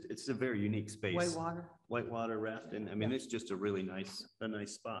it's a very unique space. Whitewater rafting. I mean, it's just a really nice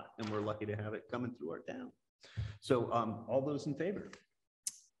spot, and we're lucky to have it coming through our town. So all those in favor?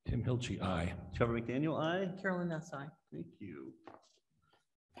 Tim Hilchey, aye. Trevor McDaniel, aye. Carolyn Nessai. Thank you.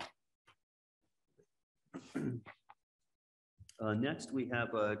 Next, we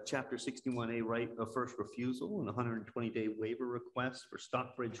have a Chapter 61A right of first refusal and 120-day waiver request for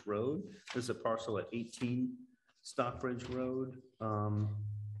Stockbridge Road. This is a parcel at 18 Stockbridge Road. I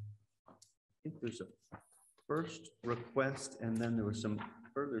think there's a first request, and then there was some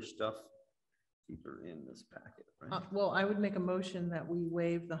further stuff deeper in this packet, right? Well, I would make a motion that we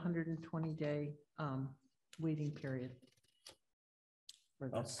waive the 120-day waiting period.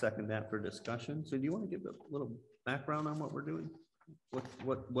 I'll second that for discussion. So do you want to give a little background on what we're doing?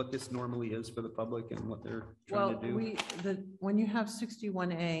 What this normally is for the public and what they're trying to do? When you have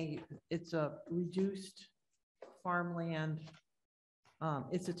 61A, it's a reduced farmland.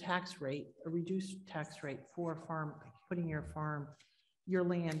 It's a tax rate, a reduced tax rate for putting your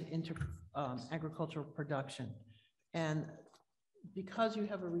land into agricultural production. And because you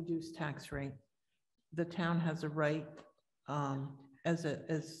have a reduced tax rate, the town has a right as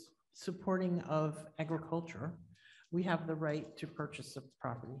supporting of agriculture, we have the right to purchase a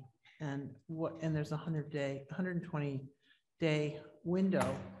property. And there's a 120-day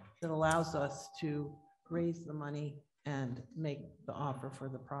window that allows us to raise the money and make the offer for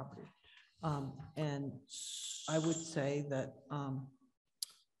the property. And I would say that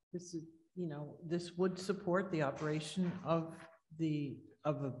this is, you know, this would support the operation of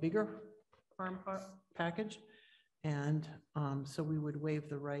a bigger farm package. And so we would waive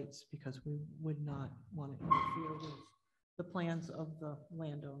the rights because we would not want to interfere with the plans of the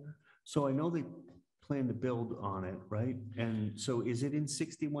landowner. So I know they plan to build on it, right? And so is it in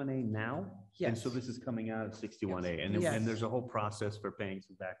 61A now? Yes. And so this is coming out of 61A, and, Yes. and there's a whole process for paying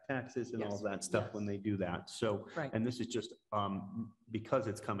some back taxes and all Yes. that stuff Yes. when they do that. So, Right. and this is just, because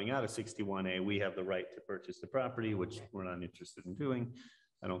it's coming out of 61A, we have the right to purchase the property, which we're not interested in doing.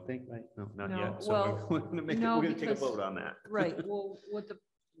 I don't think, right? No, not No, yet. So well, we're gonna make, no, we're gonna take a because- vote on that. Right, well, what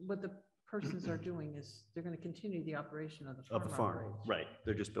the persons are doing is they're gonna continue the operation of the farm. Of the farm, operation. right.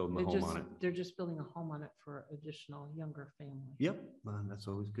 They're just building a They're home just, on it. they're just building a home on it for additional younger family. Yep, that's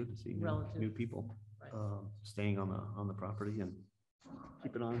always good to see new Relative. people Right. staying on the property and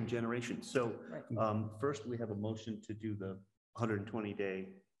keep it on generations. So Right. first, we have a motion to do the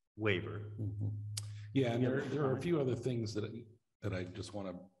 120-day waiver. Mhm. Yeah, and Yeah, there are a few other things that I just want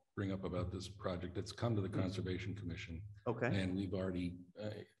to bring up about this project. It's come to the Conservation Commission, Okay, and we've already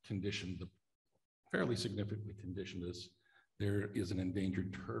fairly significantly conditioned this. There is an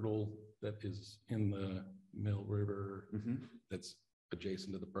endangered turtle that is in the Mill River Mhm. that's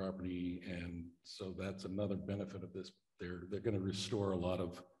adjacent to the property, and so that's another benefit of this. They're going to restore a lot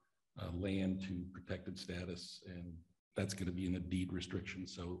of land to protected status, and that's going to be in a deed restriction.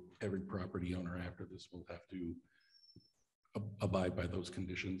 So every property owner after this will have to abide by those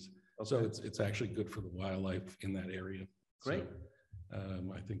conditions. So Okay. it's actually good for the wildlife in that area. Great.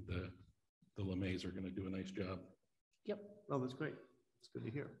 So, I think the LeMays are going to do a nice job. Yep. Oh, that's great. It's good to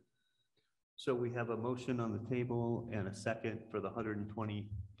hear. So we have a motion on the table and a second for the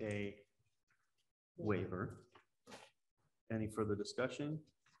 120-day waiver. Any further discussion?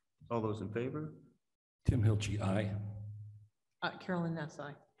 All those in favor? Tim Hilchey, aye. Carolyn Ness,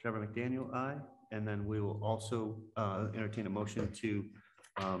 aye. Trevor McDaniel, aye. And then we will also entertain a motion to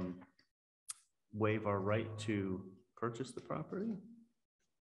waive our right to purchase the property.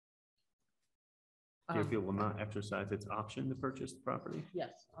 Deerfield will not exercise its option to purchase the property.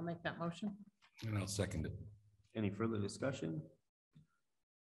 Yes, I'll make that motion. And I'll second it. Any further discussion?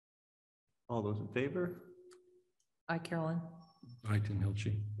 All those in favor? Aye, Carolyn. Aye, Tim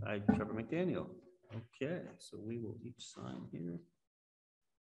Hilchey. Aye, Trevor McDaniel. Okay, so we will each sign here.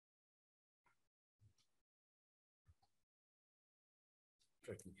 If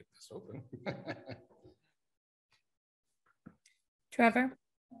I can get this open. Trevor,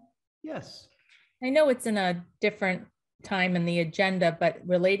 Yes. I know it's in a different time in the agenda, but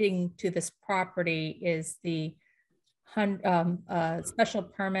relating to this property is the special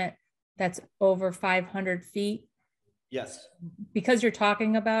permit that's over 500 feet. Yes. Because you're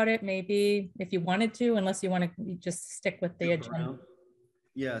talking about it, maybe if you wanted to, unless you want to just stick with the Jump agenda. around.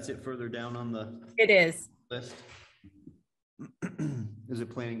 Yeah, is it further down on the It is. list? There's a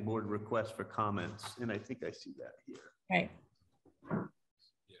planning board request for comments, and I think I see that here. Right.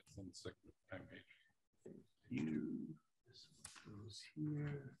 Yeah, it's on the second page. This goes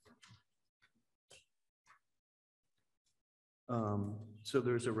here. So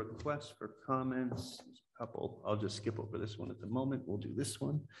there's a request for comments, There's a couple. I'll just skip over this one at the moment. We'll do this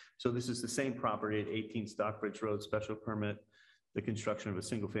one. So this is the same property at 18 Stockbridge Road, special permit, the construction of a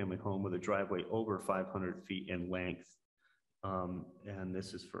single family home with a driveway over 500 feet in length. And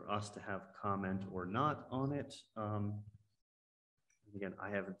this is for us to have comment or not on it. Again, I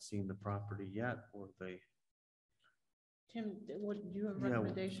haven't seen the property yet, or the Tim, what, do you have a Yeah,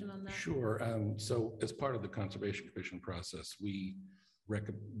 recommendation on that? Sure. So as part of the Conservation Commission process,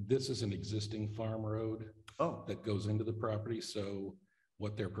 this is an existing farm road that goes into the property. So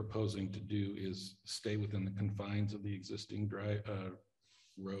what they're proposing to do is stay within the confines of the existing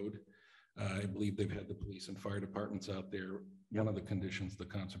road. I believe they've had the police and fire departments out there. One of the conditions the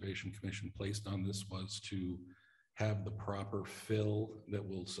Conservation Commission placed on this was to have the proper fill that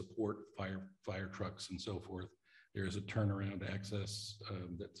will support fire trucks and so forth. There is a turnaround access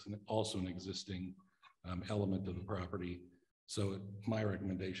that's also an existing element of the property. So my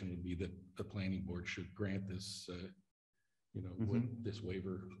recommendation would be that the planning board should grant this, this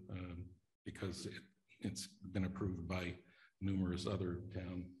waiver because it's been approved by numerous other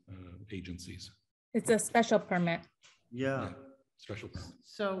town agencies. It's a special permit. Yeah. Special permit.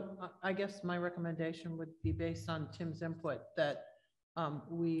 So I guess my recommendation would be based on Tim's input that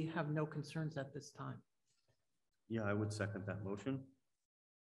we have no concerns at this time. Yeah, I would second that motion.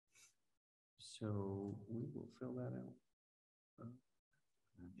 So we will fill that out.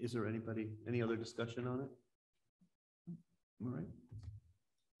 Is there any other discussion on it? All right.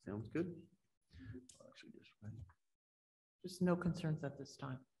 Sounds good. Actually, Just no concerns at this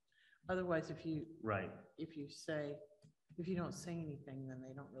time. Otherwise, if you don't say anything, then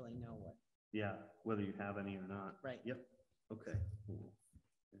they don't really know what. Yeah, whether you have any or not. Right. Yep. Okay. We'll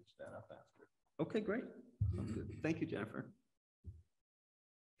finish that up after. Okay, great. Sounds good. Thank you, Jennifer.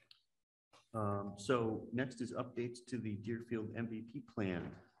 So next is updates to the Deerfield MVP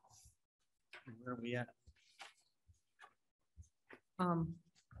plan. Where are we at?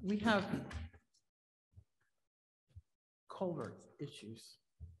 We have culvert issues.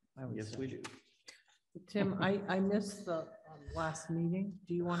 Yes, we do. Tim, I missed the last meeting.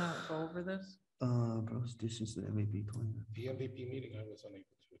 Do you want to go over this? Gross additions to the MVP plan. The MVP meeting, I was unable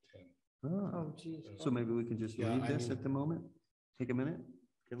to attend. Oh, geez. So maybe we can just read this at the moment? Take a minute?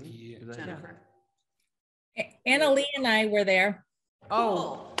 Can we? Yeah. Jennifer. Anna Lee and I were there.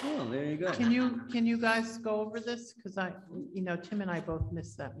 Oh, There you go. can you guys go over this? Because Tim and I both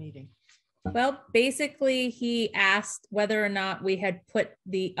missed that meeting. Well, basically, he asked whether or not we had put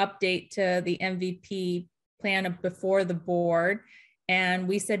the update to the MVP plan before the board. And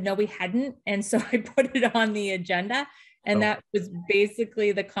we said, no, we hadn't. And so I put it on the agenda. And that was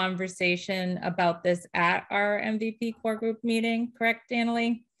basically the conversation about this at our MVP core group meeting. Correct,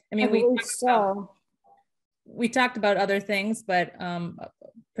 Annalee? I mean, we talked about other things, but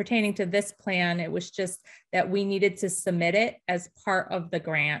pertaining to this plan, it was just that we needed to submit it as part of the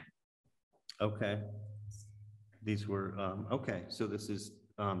grant. Okay. These were, okay. So this is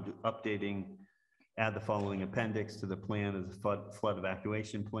updating, add the following appendix to the plan as a flood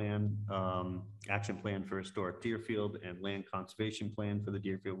evacuation plan, action plan for historic Deerfield, and land conservation plan for the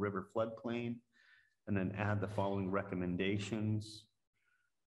Deerfield River floodplain. And then add the following recommendations.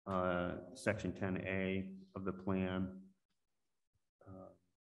 Section 10A of the plan.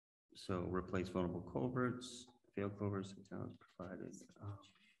 So replace vulnerable culverts, failed culverts, towns provided.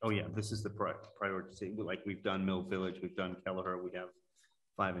 Oh yeah, this is the priority. Like we've done Mill Village, we've done Kelleher, we have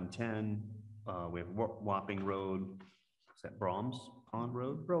 5 and 10. We have Wapping Road. Is that Brahms Pond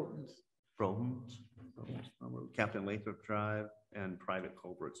Road? Brohams. Captain Lathrop Drive, and private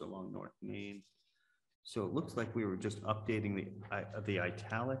culverts along North Main. So it looks like we were just updating the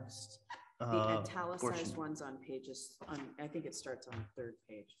italics. The italicized portion. ones on pages, I think it starts on the 3rd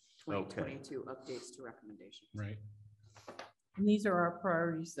page, 2022 updates to recommendation. Right. And these are our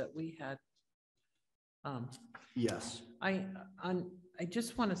priorities that we had. Yes. I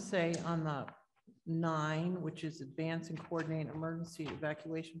just want to say on the 9, which is advance and coordinate emergency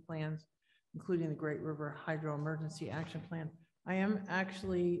evacuation plans, including the Great River Hydro Emergency Action Plan. I am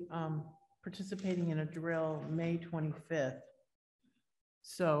actually participating in a drill May 25th.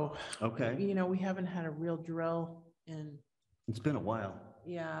 So, okay. We haven't had a real drill in. It's been a while.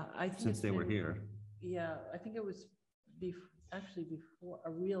 Yeah, I think since they were here. Yeah, I think it was actually before a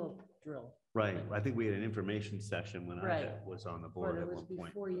real drill. Right. I think we had an information session when I was on the board at one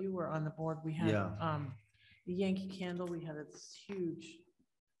point. Before you were on the board, we had the Yankee Candle. We had this huge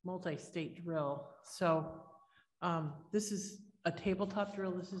multi-state drill. So this is a tabletop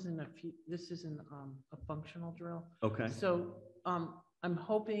drill. This isn't a functional drill. Okay. So I'm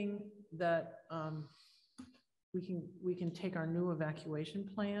hoping that we can take our new evacuation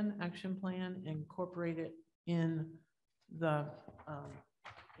plan, action plan, and incorporate it in the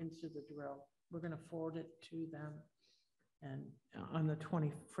into the drill. We're going to forward it to them, and on the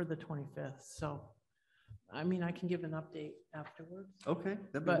 25th. So, I mean, I can give an update afterwards. Okay,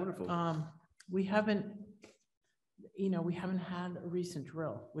 that'd be wonderful. We haven't had a recent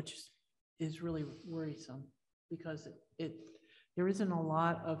drill, which is really worrisome because there isn't a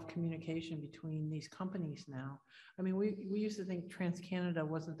lot of communication between these companies now. I mean, we used to think TransCanada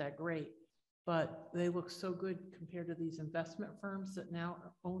wasn't that great, but they look so good compared to these investment firms that now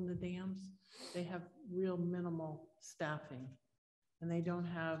own the dams. They have real minimal staffing, and they don't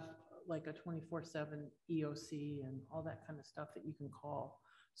have like a 24/7 EOC and all that kind of stuff that you can call.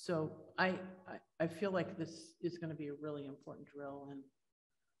 So I feel like this is going to be a really important drill, and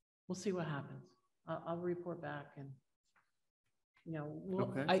we'll see what happens. I'll report back, and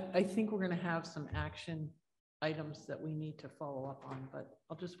I think we're going to have some action items that we need to follow up on, but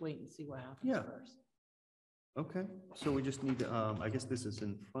I'll just wait and see what happens first. Okay, so we just need to, I guess this is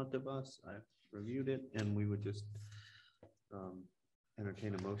in front of us. I've reviewed it, and we would just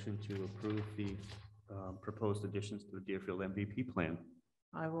entertain a motion to approve the proposed additions to the Deerfield MVP plan.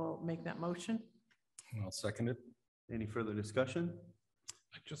 I will make that motion. I'll second it. Any further discussion?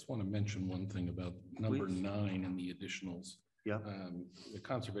 I just want to mention one thing about number 9 and the additionals. Yeah. The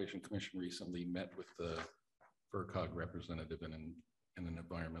Conservation Commission recently met with the FERCog representative and an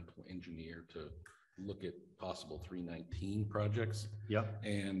environmental engineer to look at possible 319 projects. Yep.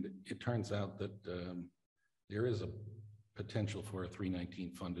 And it turns out that there is a potential for a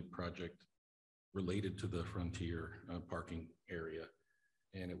 319 funded project related to the Frontier parking area.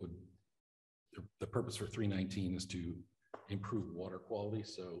 And it would, the purpose for 319 is to improve water quality.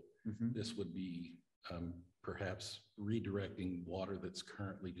 So this would be perhaps redirecting water that's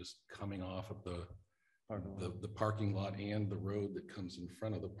currently just coming off of the parking lot and the road that comes in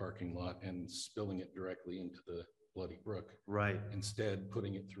front of the parking lot and spilling it directly into the Bloody Brook. Right. Instead,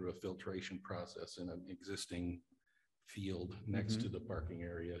 putting it through a filtration process in an existing field next to the parking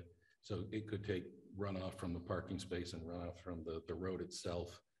area. So it could take runoff from the parking space and runoff from the road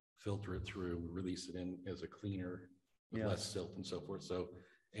itself, filter it through, release it in as a cleaner, with less silt and so forth. So,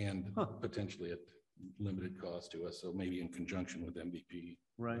 and potentially at limited cost to us. So maybe in conjunction with MVP,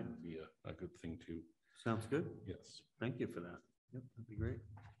 right, would be a good thing too. Sounds good. Yes. Thank you for that. Yep, that'd be great.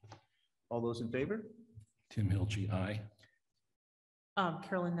 All those in favor? Tim Hilchey, aye.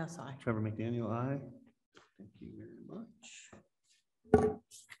 Carolyn Ness, aye. Trevor McDaniel, aye. Thank you very much.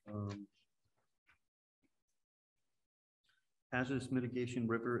 Hazardous mitigation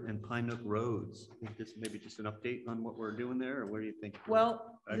river and Pine Nook roads. I think this maybe just an update on what we're doing there, or what do you think?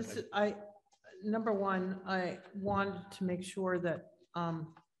 Well, number one, I wanted to make sure that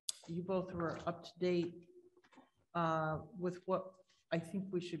you both were up to date with what I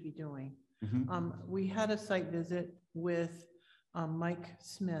think we should be doing. We had a site visit with Mike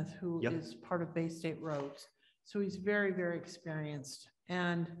Smith, who is part of Bay State Roads. So he's very, very experienced.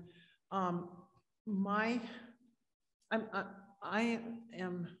 And I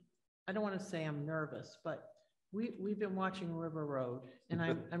don't want to say I'm nervous, but we've been watching River Road, and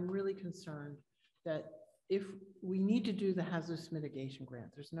I'm really concerned that if we need to do the hazardous mitigation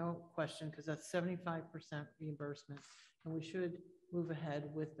grant, there's no question, because that's 75% reimbursement, and we should move ahead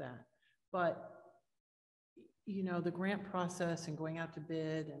with that. But you know, the grant process and going out to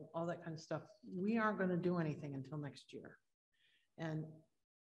bid and all that kind of stuff, we aren't going to do anything until next year. And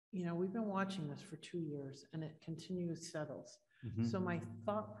you know, we've been watching this for 2 years, and it continues settles. So my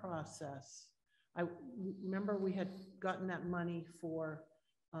thought process, I remember we had gotten that money for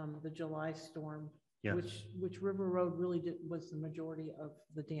the July storm, which River Road really was the majority of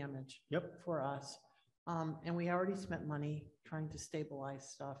the damage for us. And we already spent money trying to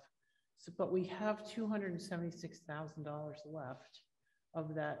stabilize stuff. So, but we have $276,000 left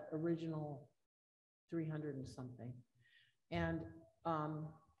of that original 300 and something. And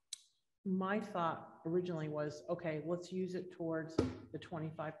my thought originally was, okay, let's use it towards the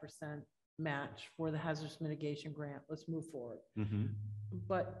 25% match for the hazardous mitigation grant. Let's move forward.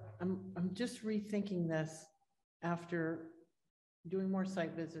 But I'm just rethinking this after doing more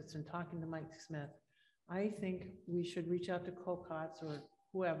site visits and talking to Mike Smith. I think we should reach out to Colcott's or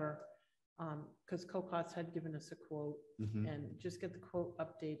whoever, because Colcott's had given us a quote, and just get the quote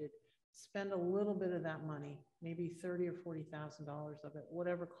updated. Spend a little bit of that money, maybe $30,000 or $40,000 of it,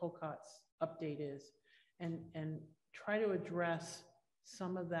 whatever Colcott's update is, and try to address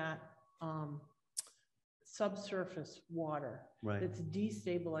some of that subsurface water that's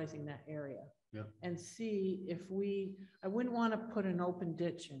destabilizing that area. And see if I wouldn't want to put an open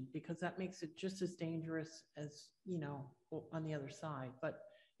ditch in, because that makes it just as dangerous as, you know, on the other side. But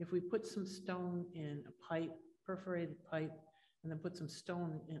if we put some stone in a pipe, perforated pipe, and then put some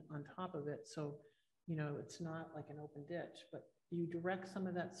stone on top of it, so, you know, it's not like an open ditch, but you direct some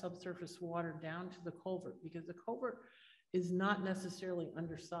of that subsurface water down to the culvert, because the culvert is not necessarily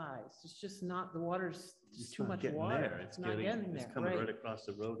undersized. It's just not, the water's just too much water. It's not getting there. It's coming right across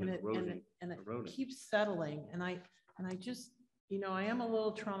the road, and it keeps settling. And I just, you know, I am a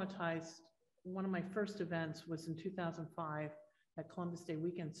little traumatized. One of my first events was in 2005 at Columbus Day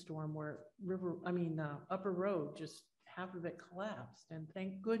weekend storm, where Upper Road, just half of it collapsed. And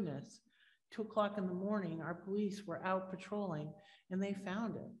thank goodness, 2 o'clock in the morning, our police were out patrolling and they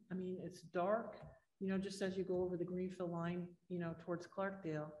found it. I mean, it's dark, you know, just as you go over the Greenfield line, you know, towards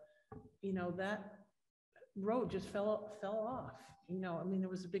Clarkdale, you know, that road just fell off. You know, I mean, there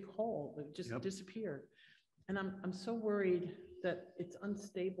was a big hole that just disappeared. And I'm so worried that it's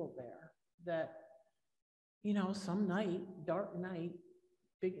unstable there, that, you know, some night, dark night,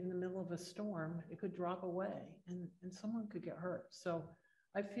 big in the middle of a storm, it could drop away and someone could get hurt. So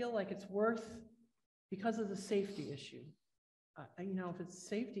I feel like it's worth, because of the safety issue, you know, if it's a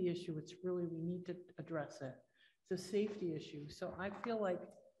safety issue, it's really, we need to address it. It's a safety issue. So I feel like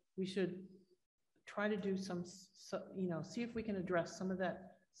we should try to do you know, see if we can address some of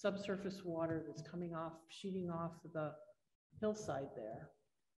that subsurface water that's coming off, sheeting off the hillside there,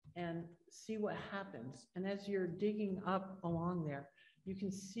 and see what happens. And as you're digging up along there, you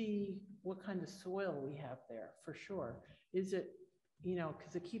can see what kind of soil we have there for sure. Is it, you know,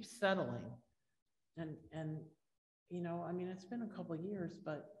 because it keeps settling, and you know, I mean, it's been a couple of years,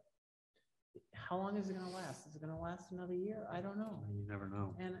 but how long is it going to last? Is it going to last another year? I don't know. You never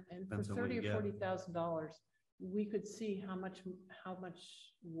know. And Depends for on what $30,000 you or get. $40,000, we could see how much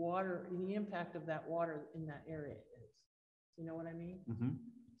water, the impact of that water in that area is. You know what I mean? Mm-hmm.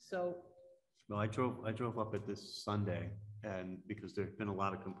 So, well, I drove up at this Sunday, and because there's been a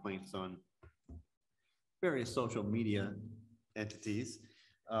lot of complaints on various social media entities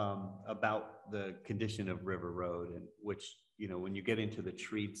about the condition of River Road, and which, you know, when you get into the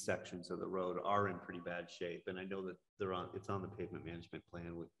treed sections of the road are in pretty bad shape. And I know that it's on the pavement management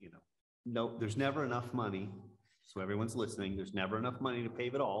plan with, you know, no, there's never enough money. So everyone's listening, there's never enough money to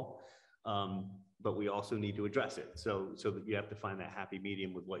pave it all. But we also need to address it. So that you have to find that happy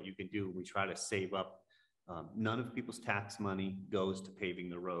medium with what you can do. We try to save up. None of people's tax money goes to paving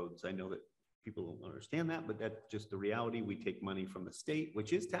the roads. I know that people don't understand that, but that's just the reality. We take money from the state,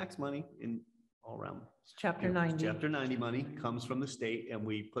 which is tax money in all around. it's Chapter 90. Chapter 90 money comes from the state, and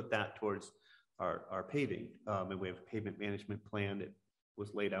we put that towards our paving. And we have a pavement management plan that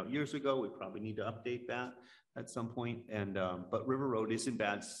was laid out years ago. We probably need to update that at some point. And but River Road is in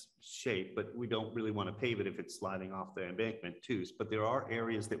bad shape, but we don't really want to pave it if it's sliding off the embankment too. But there are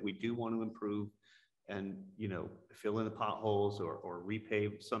areas that we do want to improve, and, you know, fill in the potholes or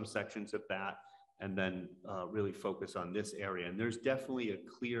repave some sections of that, and then really focus on this area. And there's definitely a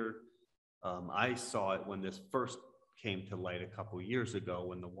clear, I saw it when this first came to light a couple of years ago,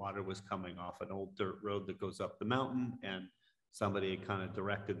 when the water was coming off an old dirt road that goes up the mountain, and somebody kind of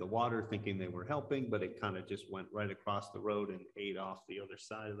directed the water thinking they were helping, but it kind of just went right across the road and ate off the other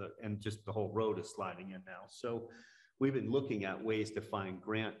side of and just the whole road is sliding in now. So we've been looking at ways to find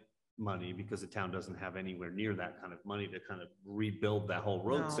grant money, because the town doesn't have anywhere near that kind of money to kind of rebuild that whole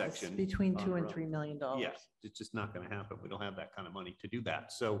road section. Between $2 and $3 million. Yeah, it's just not going to happen. We don't have that kind of money to do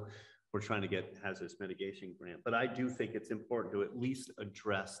that. So we're trying to get hazardous mitigation grant. But I do think it's important to at least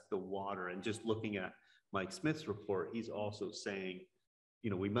address the water. And just looking at Mike Smith's report, he's also saying, you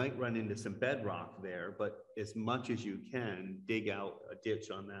know, we might run into some bedrock there, but as much as you can, dig out a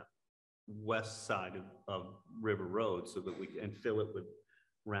ditch on that west side of River Road, so that we can fill it with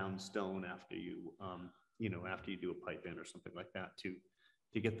round stone after you, you know, after you do a pipe in or something like that,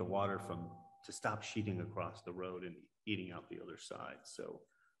 to get the water to stop sheeting across the road and eating out the other side. So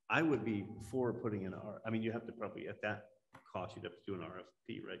I would be for putting in I mean, you have to probably, at that cost, you'd have to do an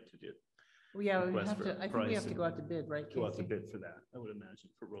RFP, right, to do. Well, yeah, we have to, I think we have to go out to bid, right, Casey? Go out to bid for that, I would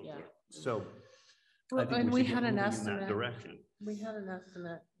imagine, for road Yeah. work. So Well, I think and we we should had get an moving in estimate. that direction. We had an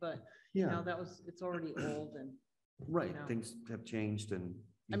estimate, but you know, it's already old, and Right, you know. things have changed, and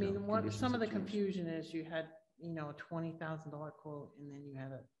I mean, some of the conditions have changed. confusion is you had, you know, a $20,000 quote, and then you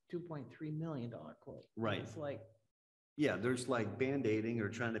had a $2.3 million quote. Right. It's like, Yeah, there's like band-aiding or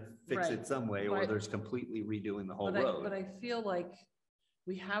trying to fix Right, it some way, or right. there's completely redoing the whole but road. I feel like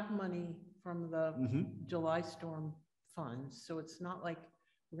we have money from the Mhm. July storm funds, so it's not like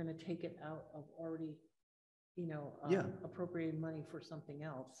we're going to take it out of already, you know, Yeah. appropriated money for something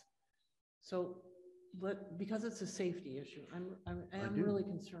else. So, because it's a safety issue, I'm do. really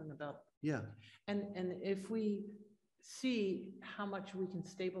concerned about. Yeah, And if we see how much we can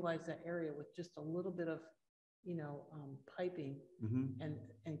stabilize that area with just a little bit of, you know, piping mhm.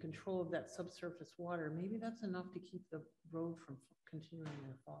 and control of that subsurface water, maybe that's enough to keep the road from continuing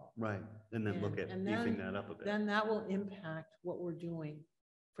to fall. Right, and then look at And beefing then- that up a bit. Then that will impact what we're doing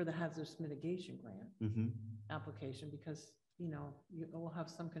for the hazardous mitigation grant Mhm. application, because, you know, we'll have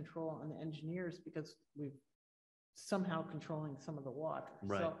some control on the engineers because we've somehow controlling some of the water.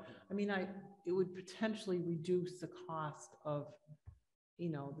 Right. So, I mean, it would potentially reduce the cost of, you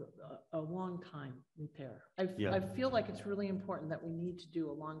know, a long time repair. Yeah. I feel like it's really important that we need to do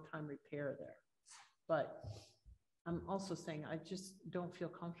a long time repair there. But I'm also saying, I just don't feel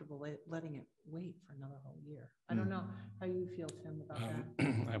comfortable letting it wait for another whole year. I don't know how you feel, Tim, about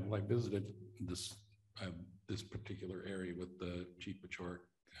that. I visited this particular area with the Chief Pachork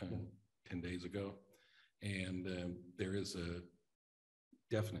 10 days ago, and there is a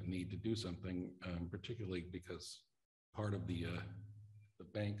definite need to do something, particularly because part of the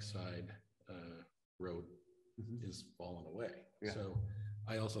Bankside road is fallen away. Yeah. So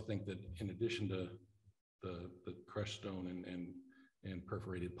I also think that in addition to the crushed stone and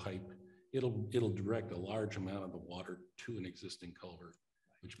perforated pipe, it'll direct a large amount of the water to an existing culvert,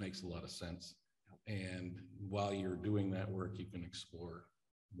 which makes a lot of sense. And while you're doing that work, you can explore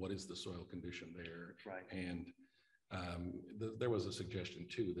what is the soil condition there. Right. And there was a suggestion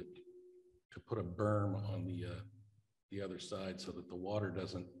too that to put a berm on the the other side so that the water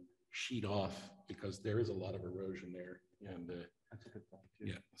doesn't sheet off, because there is a lot of erosion there. And That's a good thought too.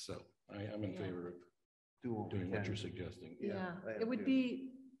 yeah, so I'm in favor of doing what you're suggesting. Yeah, it would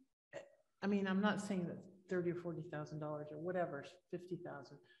be, I mean, I'm not saying that $30,000 or $40,000 or whatever,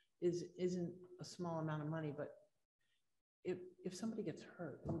 50,000 isn't a small amount of money, but if somebody gets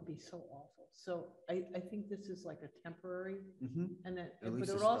hurt, it would be so awful. So I think this is like a temporary, and that, but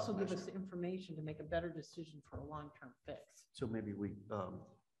it would also give us the information to make a better decision for a long-term fix. So maybe we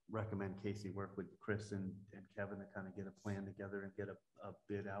recommend Casey work with Chris and Kevin to kind of get a plan together and get a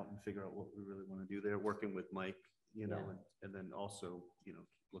bid out and figure out what we really want to do there, working with Mike, you know, and then also, you know,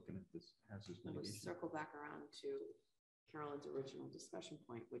 looking at this hazardous mitigation. Circle back around to Carolyn's original discussion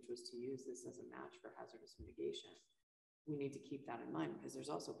point, which was to use this as a match for hazardous mitigation. We need to keep that in mind, because there's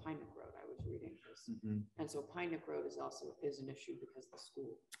also Pine Neck Road. I was reading this. And so Pine Neck Road is an issue because of the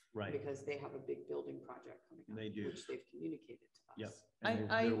school, right? Because they have a big building project coming up, which they've communicated to us.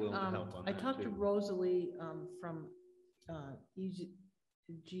 Yep. I talked to Rosalie from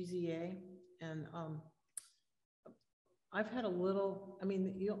GZA, and I've had a little, I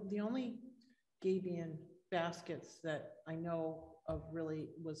mean, the only gabion baskets that I know of really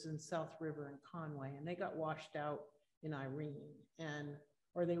was in South River and Conway, and they got washed out in Irene,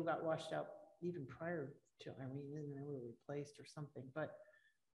 or they got washed out even prior to Irene, and they were replaced or something. But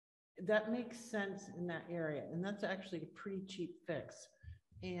that makes sense in that area, and that's actually a pretty cheap fix.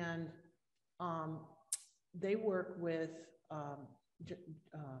 And they work with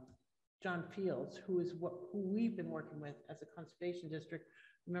John Fields, who we've been working with as a conservation district.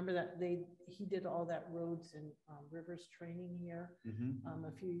 Remember that he did all that roads and rivers training here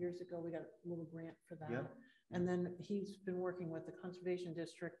a few years ago. We got a little grant for that. Yep. And then he's been working with the conservation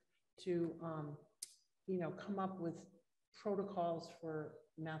district to, you know, come up with protocols for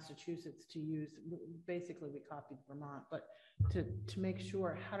Massachusetts to use. Basically, we copied Vermont, but to make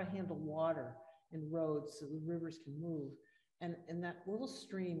sure how to handle water in roads so the rivers can move. And that little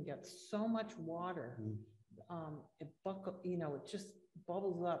stream gets so much water, it just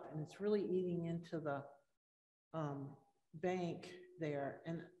bubbles up, and it's really eating into the bank there.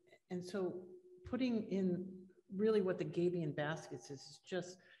 And so putting in really what the gabion baskets is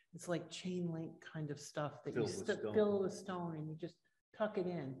just, it's like chain link kind of stuff that fill with stone, and you just tuck it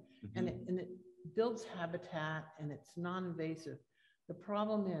in, and it builds habitat, and it's non-invasive. The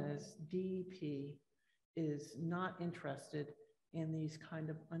problem is DEP is not interested in these kind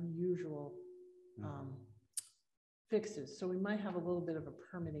of unusual fixes. So we might have a little bit of a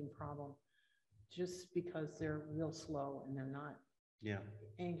permitting problem just because they're real slow and they're not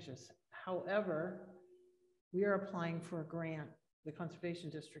anxious. However, we are applying for a grant, the Conservation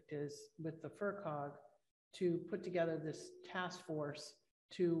District is, with the FERCOG, to put together this task force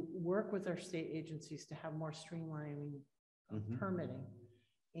to work with our state agencies to have more streamlining of permitting.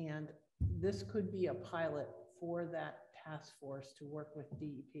 And this could be a pilot for that task force to work with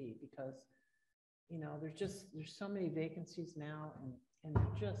DEP, because, you know, there's so many vacancies now, and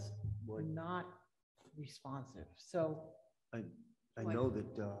they're just not responsive. So I know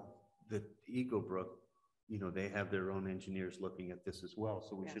that Eagle Brook, you know, they have their own engineers looking at this as well.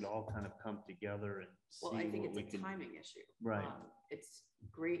 So we should all kind of come together and see. Well, I think it's a timing issue. Right. It's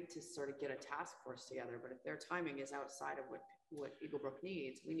great to sort of get a task force together, but if their timing is outside of what Eagle Brook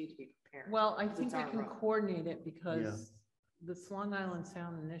needs, we need to be prepared. Well, I think we can coordinate it, because this Long Island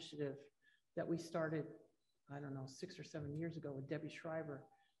Sound Initiative that we started, I don't know, 6 or 7 years ago with Debbie Shriver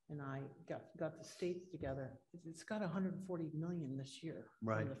and I got the states together. It's got 140 million this year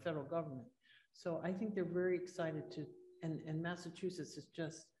from the federal government. So I think they're very excited to, and Massachusetts is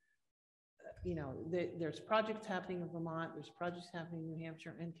just, you know, there's projects happening in Vermont, there's projects happening in New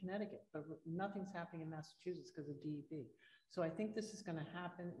Hampshire and Connecticut, but nothing's happening in Massachusetts because of DEP. So I think this is going to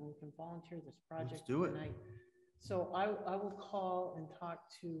happen, and we can volunteer this project. Let's do it. Tonight. So I will call and talk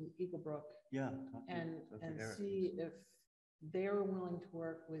to Eagle Brook and see if they're willing to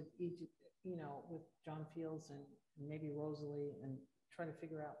work with, you know, with John Fields and maybe Rosalie, and try to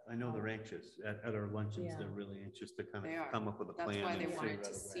figure out. I know they're anxious at our luncheons. They're really anxious to kind of come up with a plan. That's why they wanted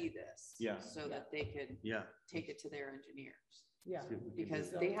to see this. So that they could take it to their engineers.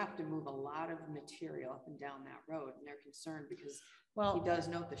 Because they have to move a lot of material up and down that road, and they're concerned because he does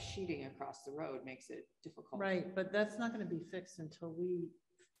note the sheeting across the road makes it difficult. Right, but that's not going to be fixed until we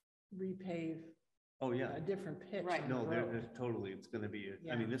repave. A different pitch. Right. No, they're totally. It's going to be.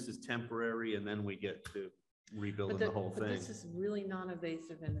 I mean, this is temporary, and then we get to rebuilding the whole thing. This is really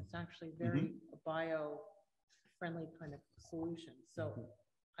non-invasive, and it's actually very bio-friendly kind of solution. So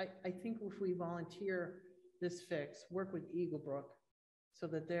I think if we volunteer this fix, work with Eagle Brook, so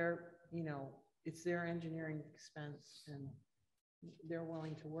that they're, you know, it's their engineering expense and they're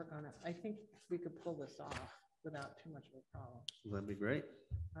willing to work on it. I think we could pull this off without too much of a problem. That'd be great.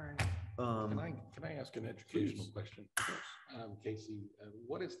 All right. Can I ask an educational question? Casey,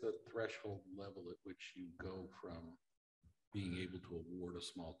 what is the threshold level at which you go from being able to award a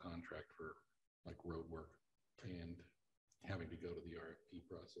small contract for like road work and having to go to the RFP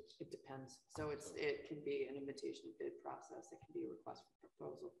process? It depends. So it can be an invitation to bid process. It can be a request for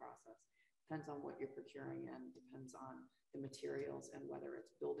proposal process. Depends on what you're procuring and depends on the materials and whether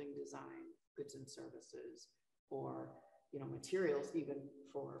it's building design, goods and services, or materials even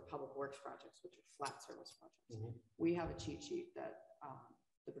for public works projects, which are flat service projects. Mm-hmm. We have a cheat sheet that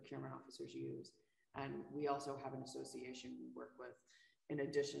the procurement officers use, and we also have an association we work with in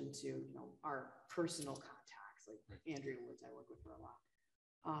addition to our personal contacts, like Andrea Woods I work with her a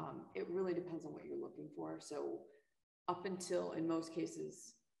lot. It really depends on what you're looking for. So up until, in most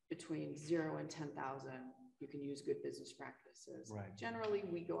cases, between 0 and 10,000, you can use good business practices. Right. Generally,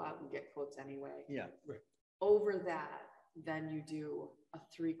 we go out and get quotes anyway. Yeah. Right. Over that, then you do a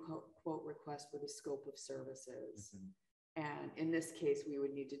 3 quote request with a scope of services. Mm-hmm. And in this case, we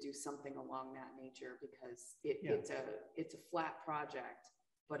would need to do something along that nature because it's a flat project,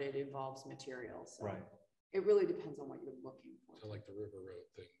 but it involves materials. So right. It really depends on what you're looking for. So like the River Road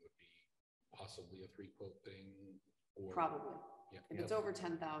thing would be possibly a 3 quote thing? Or probably. Yeah. If it's over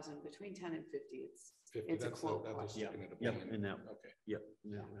 10,000, between 10 and 50, it's a quote question. Yep. In that. Okay. Yep.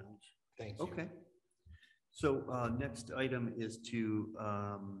 In that range. Thank you. Okay. So next item is to.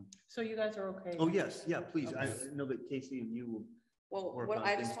 So you guys are okay? Oh yes, yeah. Please, okay. I know that Casey and you will. Well,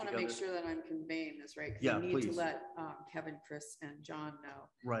 I just want to make sure that I'm conveying this right. Yeah, I need please. to let Kevin, Chris, and John know.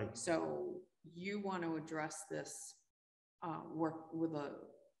 Right. So you want to address this, work with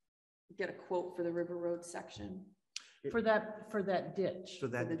get a quote for the River Road section. For that ditch. For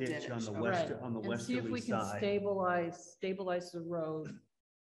that ditch on the west, right. On the westerly side. See if we can stabilize the road.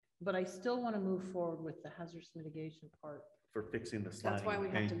 But I still want to move forward with the hazardous mitigation part. For fixing the sliding. That's why we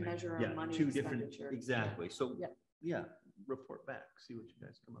have to measure our money. 2 different, exactly. So report back, see what you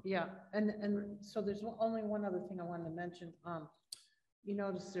guys come up with. Yeah, and so there's only one other thing I wanted to mention. You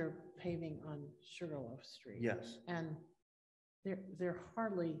notice they're paving on Sugarloaf Street. Yes. And they're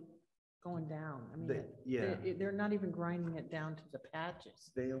hardly going down. I mean, they're not even grinding it down to the patches.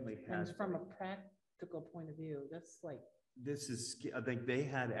 They only have. And from a practical point of view, that's like. I think they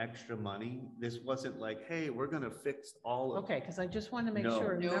had extra money. This wasn't like, hey, we're going to fix all of it. Okay, because I just want to make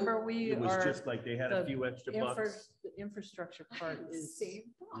sure. Remember, it was just like they had a few extra bucks. The infrastructure part is.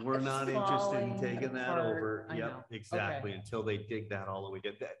 We're not interested in taking that over. Yep, exactly. Okay. Until they dig that all the way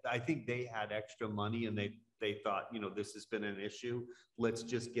down. I think they had extra money and they thought, this has been an issue. Let's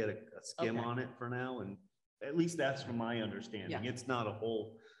just get a skim on it for now. And at least that's from my understanding. Yeah. It's not a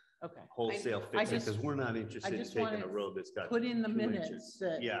wholesale fix because we're not interested in taking a road that's got put in the minutes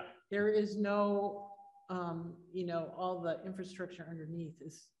that there is no all the infrastructure underneath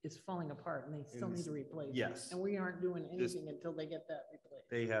is falling apart and they still need to replace it. And we aren't doing anything until they get that replaced.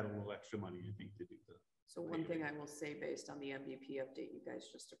 They had a little extra money, I think, to do that. So one thing I will say based on the MVP update you guys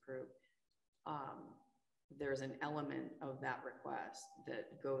just approved, there's an element of that request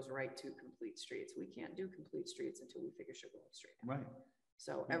that goes right to complete streets. We can't do complete streets until we figure Sugarloaf Street out. Right.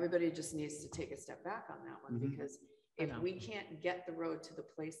 So everybody just needs to take a step back on that one because if we can't get the road to the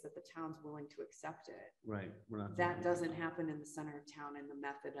place that the town's willing to accept it, right, that doesn't happen in the center of town in the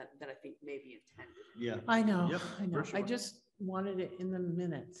method that I think may be intended. Yeah, I know. Yep, I know. Sure. I just wanted it in the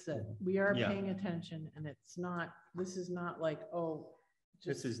minutes that we are paying attention, and it's not. This is not like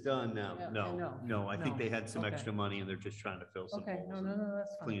this is done now. No. I think they had some extra money and they're just trying to fill some holes. No,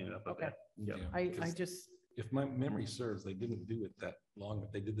 that's fine. Clean it up a bit. Yeah. I just. If my memory serves, they didn't do it that long,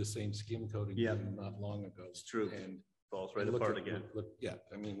 but they did the same skim coating not long ago. It's true. And falls right apart again.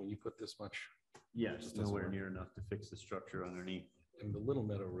 I mean, when you put this much. Yes, nowhere near enough to fix the structure underneath. And the Little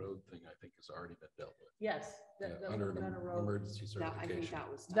Meadow Road thing, I think, has already been dealt with. Yes. Under emergency certification. I think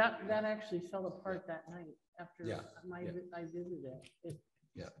that was that actually fell apart that night after I visited it.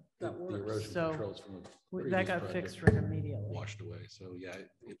 The erosion controls from that got fixed right immediately. Washed away. So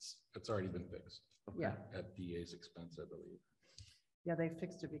it's already been fixed. Okay. Yeah. At DA's expense, I believe. Yeah, they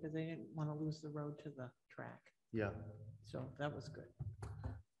fixed it because they didn't want to lose the road to the track. Yeah. So that was good.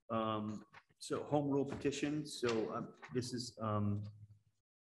 So home rule petition. So this is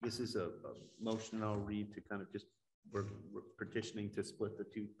a motion I'll read to kind of just we're petitioning to split the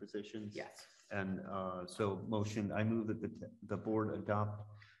 2 positions. Yes. And so motion, I move that the board adopt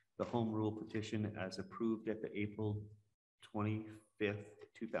the home rule petition as approved at the April 25th,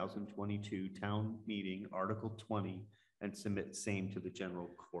 2022 town meeting, Article 20, and submit same to the general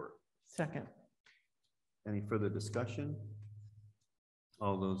court. Second. Any further discussion?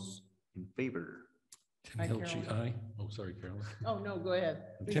 All those in favor? Tim Hi, Hilchi, Carolyn. aye. Oh, sorry, Carolyn. Oh, no, go ahead.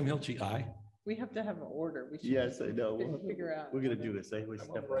 Tim Hilchi, aye. We have to have an order. We should Yes, I know. figure out. We're gonna do this. Eh? I'm on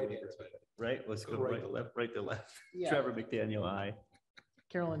the right-hand side. Right? Let's go Right right to to left, right to left. Yeah. Trevor McDaniel, aye.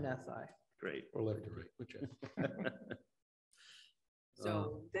 Carolyn Ness, aye. Great. Or left or right, whichever.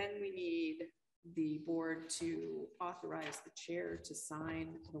 So then we need the board to authorize the chair to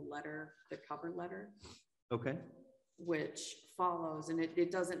sign the letter, the cover letter, Okay, which follows, and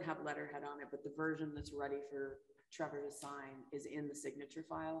it doesn't have letterhead on it, but the version that's ready for Trevor to sign is in the signature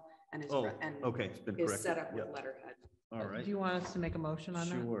file and is, okay, it's been is corrected. set up with Yep. letterhead. All right. Do you want us to make a motion on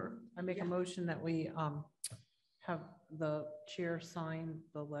that? Sure. I make Yeah. a motion that we have the chair sign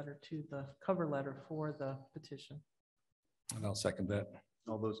the letter to the cover letter for the petition. And I'll second that.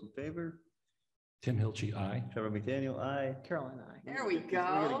 All those in favor? Tim Hilchi, aye. Trevor McDaniel, aye. Carolyn and I. There we We're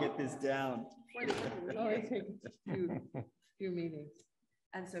gonna go. get this down. Oh, it takes few meetings.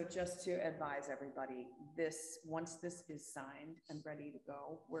 And so just to advise everybody, once this is signed and ready to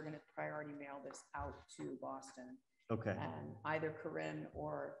go, we're gonna priority mail this out to Boston. Okay, And either Corinne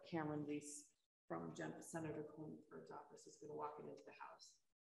or Cameron Lease from Senator Combs' office is gonna walk it into the House.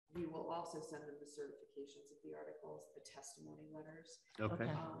 We will also send them the certifications of the articles, the testimony letters. okay.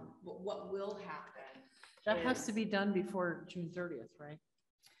 Okay. But what will happen? That has to is- be done before June 30th, right?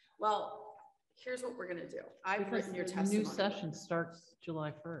 Well, here's what we're gonna do. I've Because written your the testimony. new session starts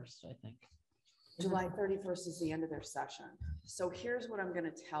July 1st, I think. July 31st is the end of their session. So here's what I'm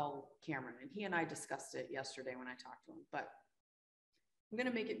gonna tell Cameron, and he and I discussed it yesterday when I talked to him, but I'm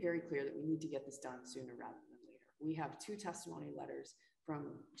gonna make it very clear that we need to get this done sooner rather than later. We have 2 testimony letters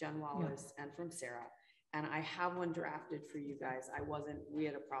from Jen Wallace and from Sarah, and I have one drafted for you guys. We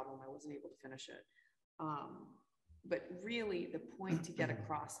had a problem. I wasn't able to finish it. But really the point to get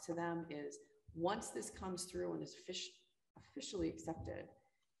across to them is once this comes through and is officially accepted,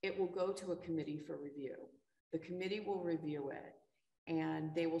 it will go to a committee for review. The committee will review it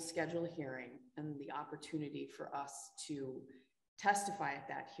and they will schedule a hearing, and the opportunity for us to testify at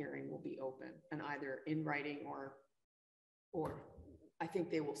that hearing will be open, and either in writing or I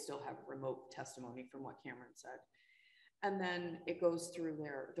think they will still have remote testimony from what Cameron said. And then it goes through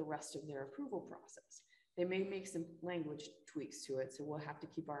the rest of their approval process. They may make some language tweaks to it, so we'll have to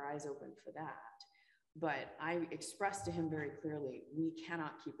keep our eyes open for that. But I expressed to him very clearly, we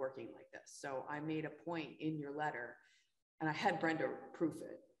cannot keep working like this. So I made a point in your letter, and I had Brenda proof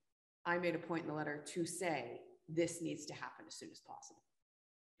it. I made a point in the letter to say, this needs to happen as soon as possible,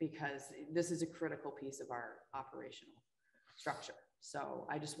 because this is a critical piece of our operational structure. So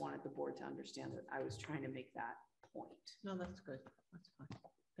I just wanted the board to understand that I was trying to make that point. No, that's good. That's fine.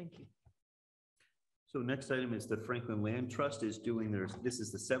 Thank you. So next item is the Franklin Land Trust is doing this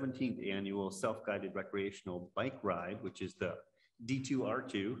is the 17th annual self-guided recreational bike ride, which is the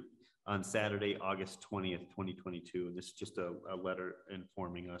D2R2 on Saturday, August 20th, 2022. And this is just a letter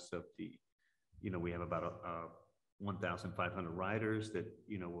informing us of we have about 1,500 riders that,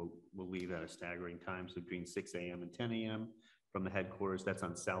 will leave at a staggering times between 6 a.m. and 10 a.m. from the headquarters. That's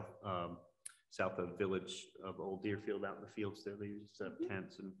on south of Village of Old Deerfield, out in the fields there. They use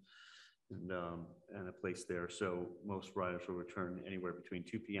tents and a place there. So most riders will return anywhere between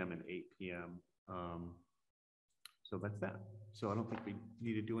 2 p.m. and 8 p.m. So that's that. So I don't think we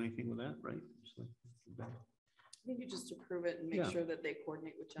need to do anything with that, right? I think you just approve it and make sure that they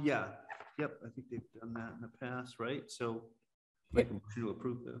coordinate with John. Yeah. Yep. I think they've done that in the past, right? So make a motion to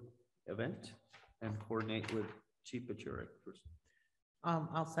approve the event and coordinate with Chief Pachurik first.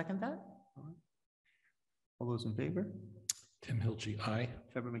 I'll second that. All those in favor? Tim Hilchi, aye.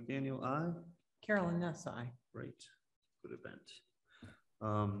 Trevor McDaniel, aye. Carolyn Ness, aye. Great. Good event.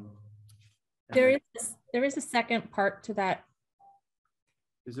 There is a second part to that.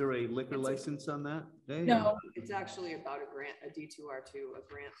 Is there a liquor license on that day? No. It's actually about a grant, a D2R2, a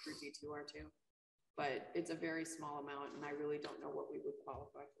grant for D2R2. But it's a very small amount, and I really don't know what we would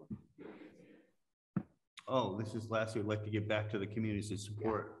qualify for. Oh, this is lastly, I'd like to give back to the communities to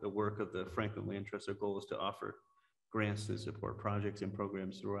support the work of the Franklin Land Trust. Our goal is to offer grants to support projects and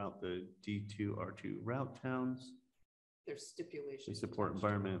programs throughout the D2R2 route towns. There's stipulations. We support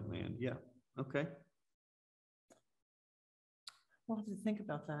environment and land. Yeah. Okay. We'll have to think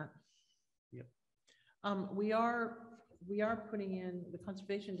about that. Yep. We are putting in, the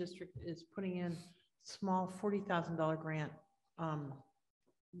Conservation District is putting in small $40,000 grant.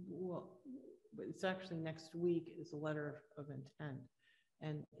 Well, but it's actually next week is a letter of intent.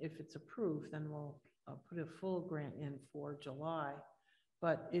 And if it's approved, then we'll put a full grant in for July.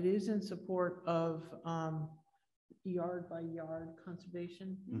 But it is in support of yard by yard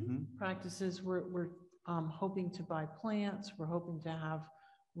conservation practices. We're hoping to buy plants. We're hoping to have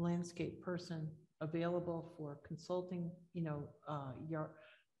landscape person available for consulting, your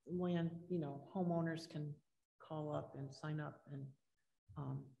land, homeowners can call up and sign up and,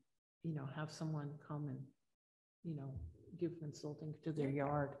 have someone come and, give consulting to their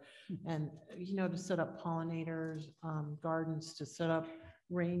yard and, to set up pollinators, gardens, to set up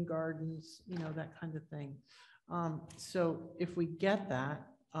rain gardens, that kind of thing. So if we get that,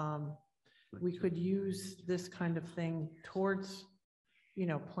 we could use this kind of thing towards,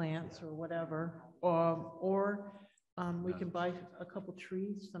 plants or whatever, or we can buy a couple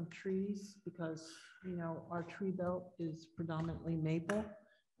trees, some trees, because, our tree belt is predominantly maple,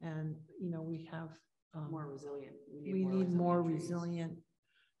 and, we have More resilient. we need more resilient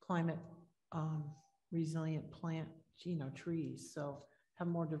climate, resilient plant, trees. So have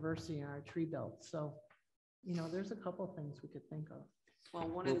more diversity in our tree belt. So, there's a couple of things we could think of. Well,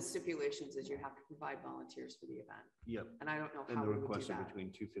 one of the stipulations is you have to provide volunteers for the event. Yep. And I don't know And how the we would do requests are that.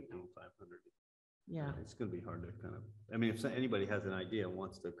 between 250 and 500. Yeah. It's going to be hard to kind of, I mean, if anybody has an idea and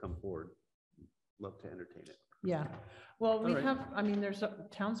wants to come forward, love to entertain it. Yeah. Well, we All right. have, there's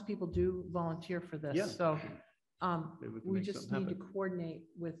townspeople do volunteer for this. Yeah. So Maybe we can we make just something need to happen. coordinate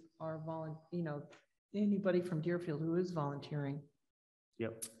with our anybody from Deerfield who is volunteering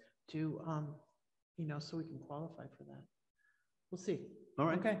Yep. to, so we can qualify for that. We'll see. All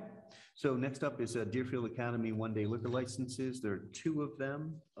right. Okay. So next up is Deerfield Academy one-day liquor licenses. There are 2 of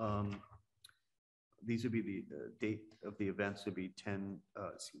them. These would be the date of the events would be June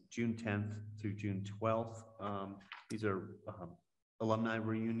 10th through June 12th. These are alumni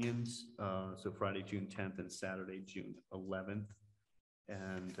reunions. So Friday, June 10th and Saturday, June 11th.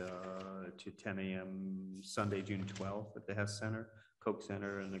 And to 10 a.m. Sunday, June 12th at the Hess Center, Koch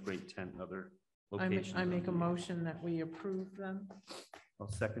Center, and the Great Tent and other locations. I make a motion that we approve them. I'll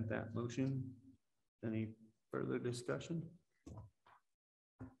second that motion. Any further discussion?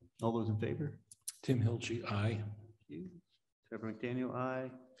 All those in favor? Tim Hilchey, aye. Thank you. Trevor McDaniel, aye.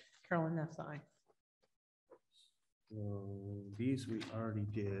 Carolyn, that's aye. So these we already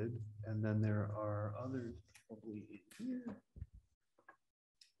did, and then there are others probably in here.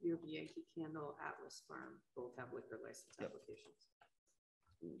 Your Yankee Candle, Atlas Farm, both have liquor license Yep. applications.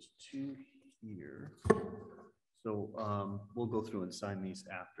 There's 2 here. So we'll go through and sign these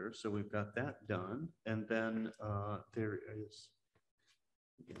after. So we've got that done. And then there is,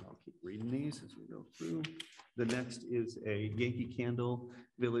 again, I'll keep reading these as we go through. The next is a Yankee Candle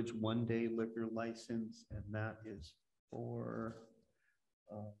Village one-day liquor license, and that is for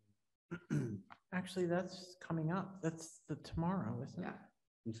Actually, that's coming up. That's the tomorrow, isn't it?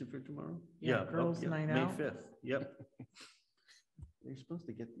 Yeah. is it for tomorrow? Yeah, girls' night May out. 5th. Yep. You're supposed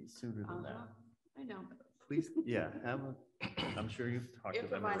to get these sooner than that. I know. Please, yeah, I'm sure you've talked to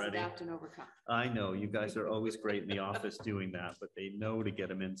them Improvise, already. adapt, and overcome. I know, you guys are always great in the office doing that, but they know to get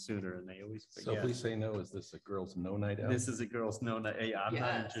them in sooner and they always So if forget. we say no, is this a girls' no night out? This is a girl's no, hey, I'm not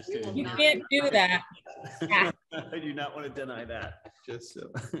Yes, interested. we in will You not. can't do that. Yeah. I do not want to deny that, just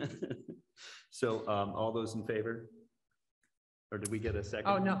so. So, all those in favor? Or did we get a second?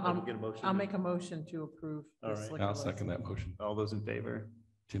 Oh, no, Did we get a motion? I'll make a motion to approve. All this right. liquor I'll second license. that motion. All those in favor?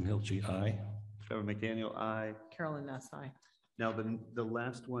 Tim Hilchey, aye. Trevor McDaniel, aye. Carolyn, that's aye. Now, the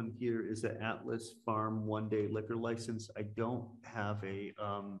last one here is the Atlas Farm one-day liquor license. I don't have a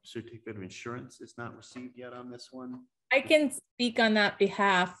certificate of insurance. It's not received yet on this one. I can speak on that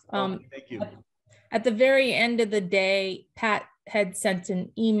behalf. Okay, thank you. At the very end of the day, Pat had sent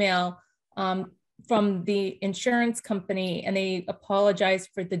an email from the insurance company, and they apologized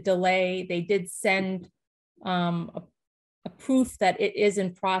for the delay. They did send a proof that it is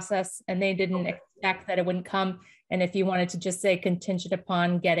in process, and they didn't expect that it wouldn't come. And if you wanted to just say contingent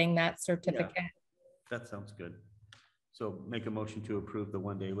upon getting that certificate. That sounds good. So make a motion to approve the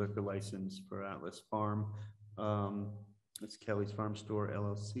one-day liquor license for Atlas Farm. It's Kelly's Farm Store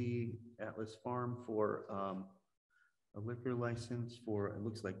LLC, Atlas Farm, for a liquor license for, it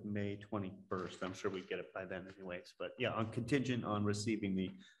looks like May 21st. I'm sure we get it by then anyways, but yeah, on contingent on receiving the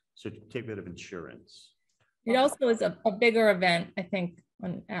certificate of insurance. It also is a bigger event, I think,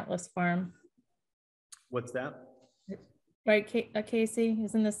 on Atlas Farm. What's that? Right, Casey?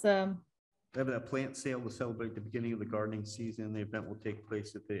 Isn't this They have a plant sale to celebrate the beginning of the gardening season. The event will take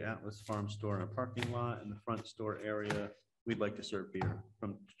place at the Atlas Farm Store in a parking lot in the front store area. We'd like to serve beer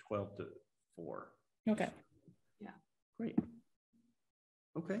from 12 to 4. okay? Great.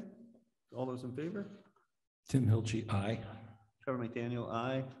 Okay. All those in favor? Tim Hilchey, aye. Trevor McDaniel,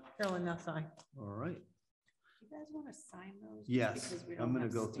 aye. Carolyn, that's aye. All right. You guys want to sign those? Yes, Because we I'm don't gonna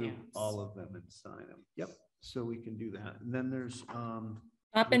have go through stamps. all of them and sign them. Yep. So we can do that. And then there's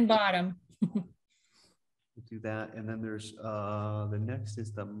Top and bottom. we'll do that. And then there's the next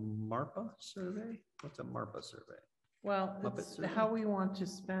is the MARPA survey. What's a MARPA survey? Well, it's how we want to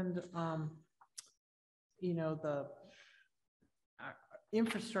spend, you know, the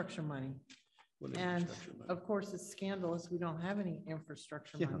infrastructure money. And of course, it's scandalous. We don't have any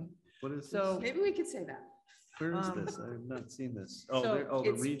infrastructure money. What is so? This? Maybe we could say that. Where is this? I have not seen this. Oh, So the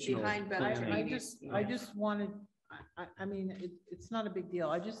it's regional. behind Bennington. I just wanted, I mean, it's not a big deal.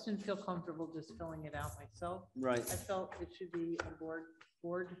 I just didn't feel comfortable just filling it out myself. Right. I felt it should be a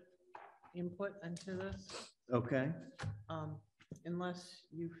board input into this, Okay. unless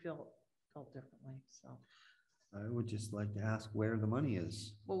you felt differently, so. I would just like to ask where the money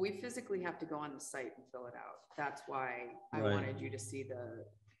is. Well, we physically have to go on the site and fill it out. That's why I Right. wanted you to see the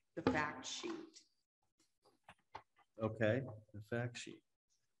fact sheet. Okay, the fact sheet.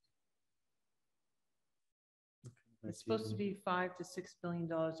 Okay, It's supposed to be $5 to $6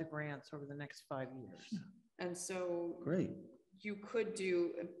 billion of grants over the next 5 years. And so Great. you could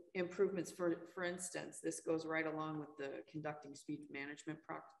do improvements. For instance, this goes right along with the conducting speech management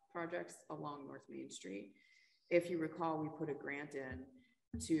projects along North Main Street. If you recall, we put a grant in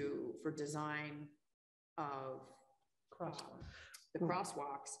for design of the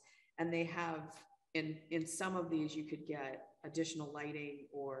crosswalks, and they have in some of these you could get additional lighting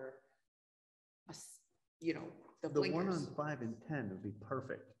or you know, the blinkers. One on 5 and 10 would be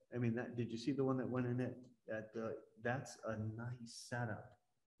perfect. I mean, did you see the one that went in it that's a nice setup.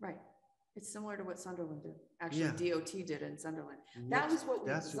 Right. It's similar to what Sunderland did. Actually, DOT did in Sunderland. That was what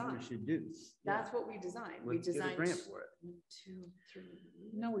we designed. That's what we should do. That's what we designed. We designed a grant for it. 1, 2, 3.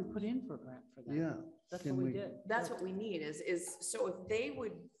 No, we put in for a grant for that. Yeah. That's what we did. That's what we need is so if they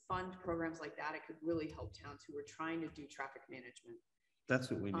would fund programs like that, it could really help towns who are trying to do traffic management. That's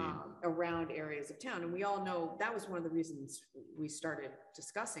what we need. Around areas of town. And we all know that was one of the reasons we started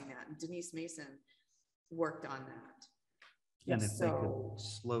discussing that. And Denise Mason worked on that. And if they could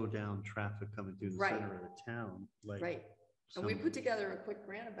slow down traffic coming through the center of the town, like and we put together a quick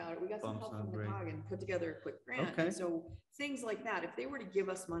grant about it. We got some help from the COG and put together a quick grant. Okay. So things like that, if they were to give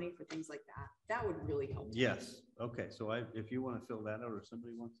us money for things like that, that would really help. Yes. Okay. So if you want to fill that out or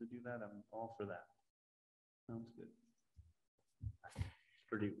somebody wants to do that, I'm all for that. Sounds good.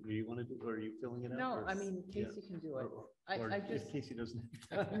 Or do you want to do, or are you filling it out? No, I mean, Casey can do it. Or I just, if Casey doesn't,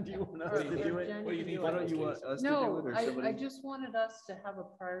 do you want us to do it? Why don't you want us to do it? no, Or I somebody? just wanted us to have a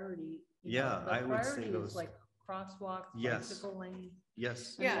priority. Yeah, I would say priority those. is like crosswalks, Yes. bicycle lane.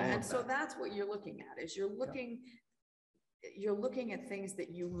 Yes. Yeah, all and of so that. that's what you're looking at, is you're looking at things that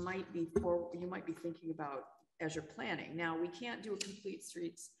you might be thinking about as you're planning. Now, we can't do a complete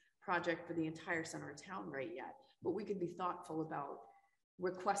streets project for the entire center of town right yet, but we could be thoughtful about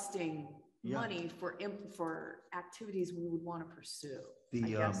requesting money for activities we would want to pursue. I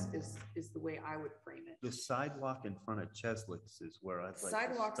guess is the way I would frame it. The sidewalk in front of Cheslick's is where I'd like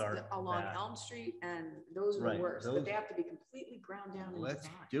Sidewalks to start along that. Elm Street, and those are the worst, but they have to be completely ground down and Let's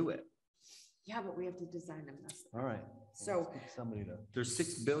designed. do it. Yeah, but we have to design them. All right. So somebody to. There's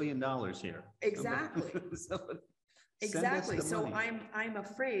 $6 billion here. exactly. Somebody Exactly. send us the So money. I'm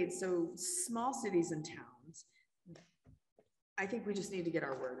afraid. So small cities and towns, I think we just need to get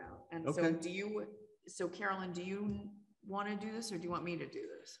our word out. And Okay. so Carolyn, do you want to do this, or do you want me to do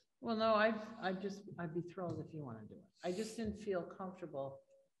this? Well, no, I'd be thrilled if you want to do it. I just didn't feel comfortable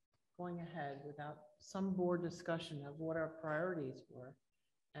going ahead without some board discussion of what our priorities were.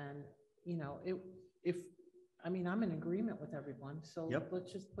 And, you know, I'm in agreement with everyone, so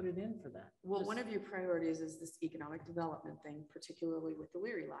let's just put it in for that. Well, one of your priorities is this economic development thing, particularly with the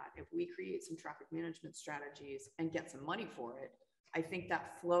Leary lot. If we create some traffic management strategies and get some money for it, I think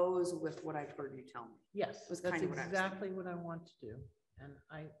that flows with what I've heard you tell me. Yes, was that's kind of what I was exactly what I want to do. And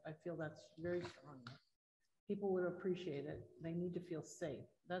I feel that's very strong. People would appreciate it. They need to feel safe.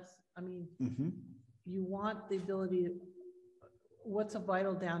 You want the ability to, what's a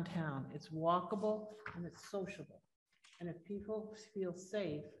vital downtown? It's walkable and it's sociable. And if people feel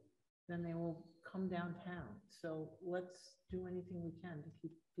safe, then they will come downtown. So let's do anything we can to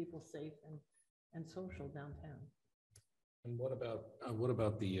keep people safe and social downtown. And what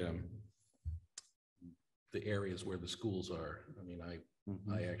about the areas where the schools are? I mean,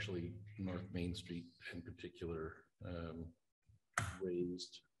 I actually, North Main Street in particular,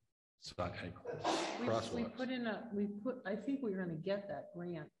 raised crosswalks. I think we're going to get that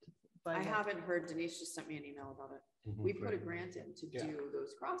grant. I haven't heard. Denise just sent me an email about it. We put a grant in to do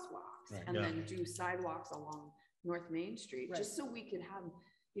those crosswalks and then do sidewalks along North Main Street, just so we could have,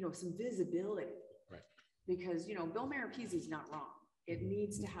 some visibility. Right. Because, Bill Maripesi's not wrong. It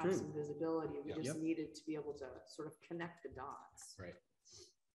needs to have some visibility. We just needed to be able to sort of connect the dots. Right.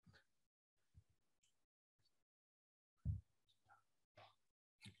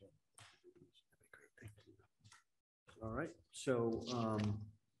 All right, so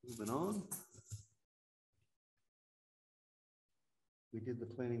moving on. We did the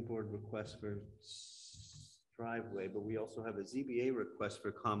planning board request for driveway, but we also have a ZBA request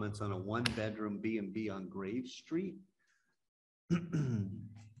for comments on a one-bedroom B&B on Grave Street.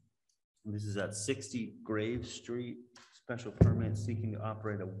 This is at 60 Grave Street, special permit seeking to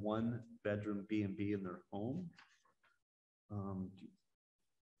operate a one-bedroom B&B in their home. Do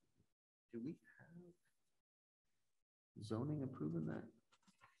we have zoning approving that?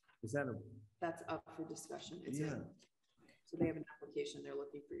 Is that a? That's up for discussion. Yeah. So they have an application. They're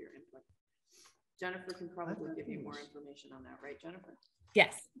looking for your input. Jennifer can probably give you more information on that, right, Jennifer?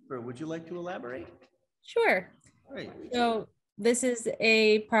 Yes. Would you like to elaborate? Sure. All right. So this is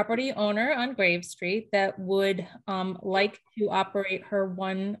a property owner on Grave Street that would like to operate her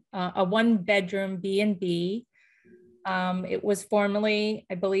a one-bedroom B&B. It was formerly,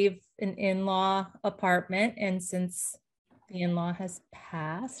 I believe, an in-law apartment, and since the in-law has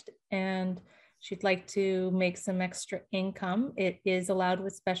passed and she'd like to make some extra income, it is allowed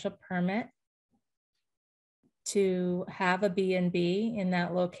with special permit to have a B&B in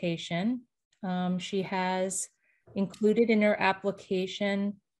that location. She has included in her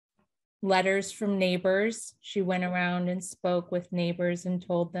application letters from neighbors. She went around and spoke with neighbors and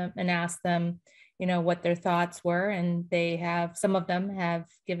told them and asked them, you know, what their thoughts were, and they have, some of them have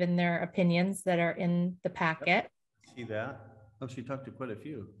given their opinions that are in the packet. See that? Oh, she talked to quite a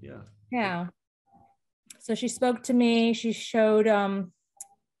few. Yeah. Yeah. So she spoke to me. She showed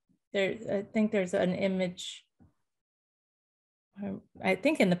I think there's an image, I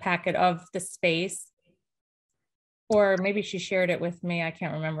think in the packet, of the space, or maybe she shared it with me. I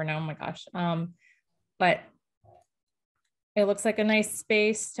can't remember now. Oh my gosh. But it looks like a nice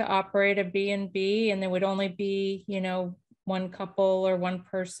space to operate a B&B, and there would only be, you know, one couple or one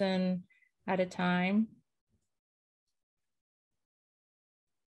person at a time.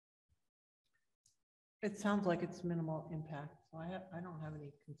 It sounds like it's minimal impact, so I don't have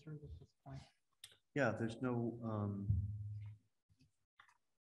any concerns at this point. Yeah, there's no,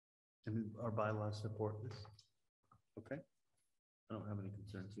 I mean, our bylaws support this. Okay. I don't have any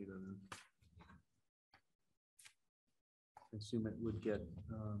concerns either. I assume it would get,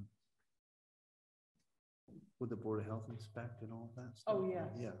 would the Board of Health inspect and all of that stuff? Oh, yeah.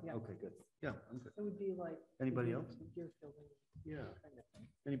 Yeah, okay, good. Yeah, I'm good. It would be like. Anybody else? Deerfield. Yeah. Kind of thing.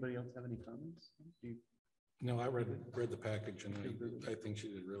 Anybody else have any comments? No, I read the package, and I think she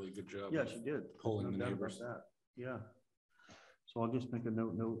did a really good job. Yeah, she did. Polling the neighbors. That. Yeah. So I'll just make a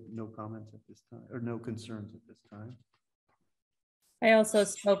note, no comments at this time, or no concerns at this time. I also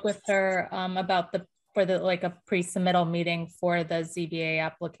spoke with her about like a pre-submittal meeting for the ZBA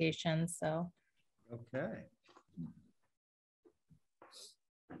application, so. Okay.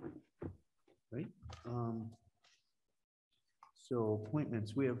 Great. So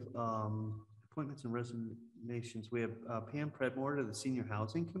appointments, we have appointments and resignations. We have Pam Predmore to the Senior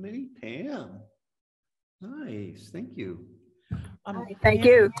Housing Committee. Pam, nice, thank you. Thank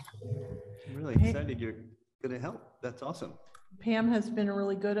you. I'm really excited you're going to help. That's awesome. Pam has been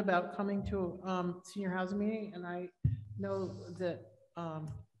really good about coming to senior housing meeting, and I know that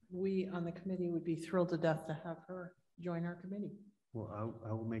we on the committee would be thrilled to death to have her join our committee. Well,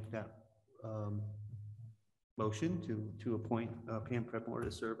 I will make that motion to appoint Pam Predmore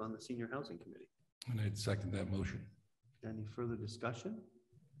to serve on the Senior Housing Committee. And I'd second that motion. Any further discussion?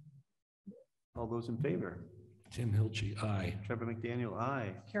 All those in favor? Tim Hilchey, aye. Trevor McDaniel,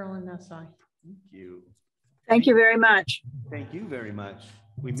 aye. Carolyn Ness, aye. Thank you. Thank you very much. Thank you very much.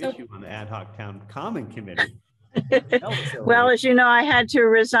 We miss you on the Ad Hoc Town Common Committee. Well, as you know, I had to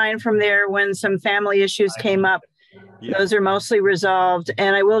resign from there when some family issues came up. Yeah. Those are mostly resolved.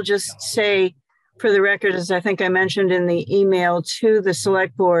 And I will just say, for the record, as I think I mentioned in the email to the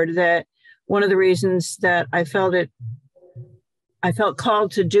select board, that one of the reasons that I felt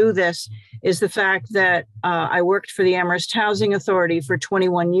called to do this is the fact that I worked for the Amherst Housing Authority for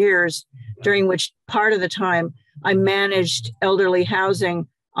 21 years, during which part of the time I managed elderly housing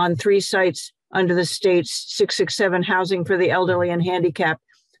on 3 sites under the state's 667 housing for the elderly and handicapped.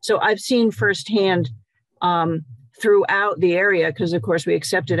 So I've seen firsthand throughout the area, because of course we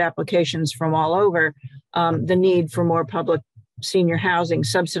accepted applications from all over, the need for more public senior housing,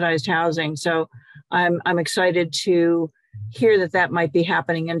 subsidized housing. So I'm excited to hear that might be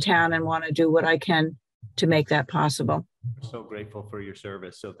happening in town, and want to do what I can to make that possible. We're so grateful for your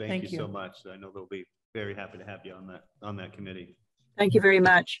service. So thank you so much. I know they'll be very happy to have you on that committee. Thank you very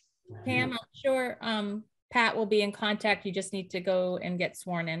much. Pam, I'm sure Pat will be in contact. You just need to go and get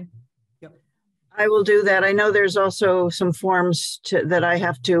sworn in. Yep. I will do that. I know there's also some forms that I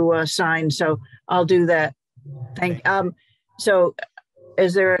have to sign, so I'll do that So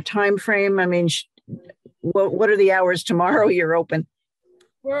is there a time frame? I mean, what are the hours tomorrow you're open?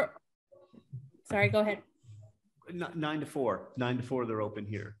 Sorry, go ahead. 9 to 4. 9 to 4, they're open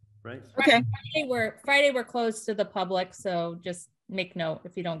here, right? Okay. Friday we're closed to the public, so just make note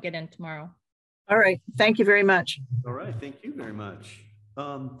if you don't get in tomorrow. All right. Thank you very much. All right. Thank you very much.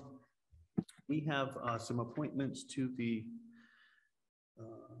 We have some appointments to the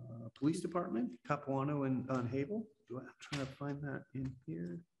police department, Capuano and Havel. I'm trying to find that in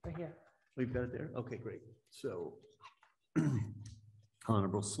here. Right here. We've got it there. Okay, great. So,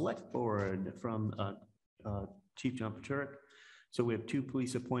 Honorable Select Board from Chief John Pachurik. So we have 2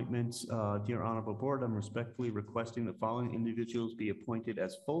 police appointments. Dear Honorable Board, I'm respectfully requesting the following individuals be appointed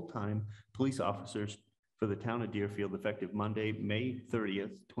as full-time police officers for the town of Deerfield effective Monday, May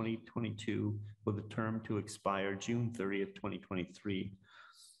 30th, 2022, with a term to expire June 30th, 2023.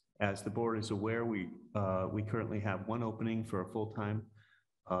 As the board is aware, we currently have 1 opening for a full-time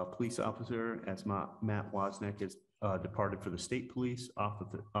police officer, as Matt Wozniak has departed for the state police.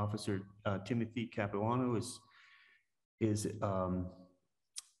 Officer Timothy Capuano is an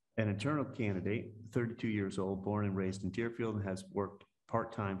internal candidate, 32 years old, born and raised in Deerfield, and has worked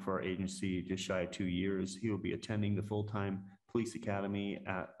part-time for our agency just shy of 2 years. He will be attending the full-time police academy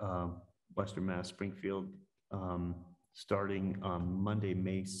at Western Mass Springfield starting on Monday,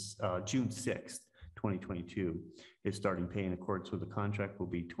 June 6th, 2022. His starting pay in accordance with the contract will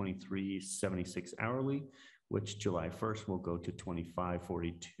be $23.76 hourly, which July 1st will go to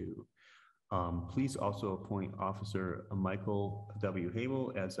 $25.42. Please also appoint Officer Michael W.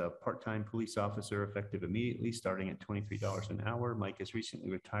 Havel as a part-time police officer effective immediately, starting at $23 an hour. Mike has recently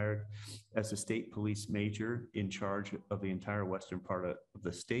retired as a state police major in charge of the entire western part of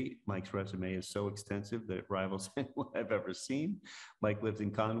the state. Mike's resume is so extensive that it rivals anyone I've ever seen. Mike lives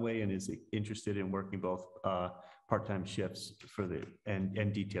in Conway and is interested in working both part-time shifts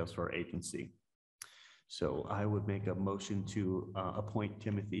and details for our agency. So I would make a motion to appoint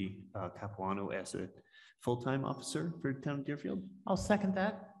Timothy Capuano as a full-time officer for the town of Deerfield. I'll second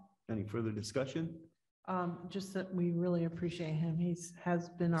that. Any further discussion? Just that we really appreciate him. He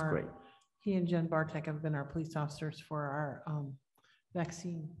and Jen Bartek have been our police officers for our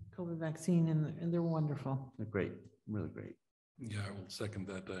COVID vaccine, and they're wonderful. They're great, really great. Yeah, I will second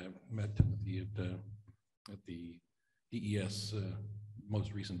that. I met Timothy at the DES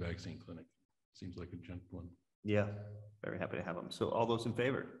most recent vaccine clinic. Seems like a gentleman. Yeah, very happy to have him. So all those in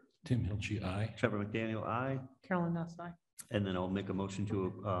favor? Tim Hilchey, aye. Trevor McDaniel, aye. Carolyn Nuss, aye. And then I'll make a motion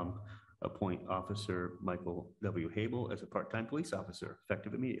to appoint Officer Michael W. Havel as a part-time police officer,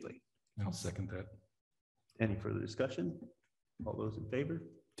 effective immediately. I'll second that. Any further discussion? All those in favor?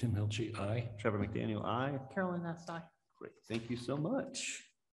 Tim Hilchey, aye. Trevor McDaniel, aye. Carolyn Nuss, aye. Great, thank you so much.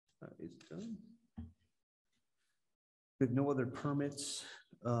 That is done. We have no other permits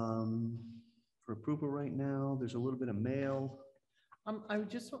for approval right now. There's a little bit of mail. I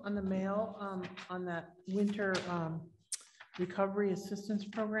just on the mail on that winter recovery assistance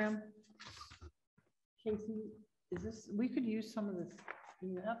program. Casey, we could use some of this.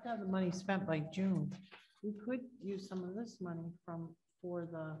 You have to have the money spent by June. We could use some of this money for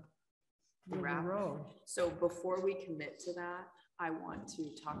the road. So before we commit to that, I want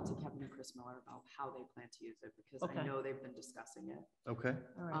to talk to Kevin and Chris Miller about how they plan to use it, because I know they've been discussing it. Okay.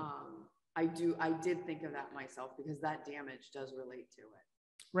 All right. I did think of that myself, because that damage does relate to it.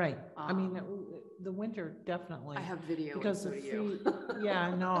 Right. I mean, the winter definitely. I have video because of yeah,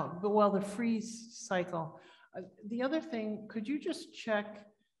 I know. But well, the freeze cycle. The other thing, could you just check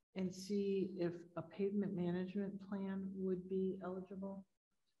and see if a pavement management plan would be eligible?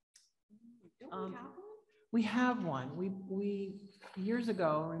 Don't we have one. We years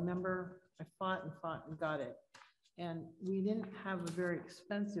ago, remember, I fought and got it. And we didn't have a very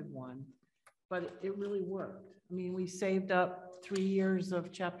expensive one, but it really worked. I mean, we saved up 3 years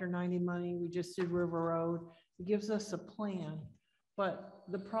of Chapter 90 money. We just did River Road. It gives us a plan. But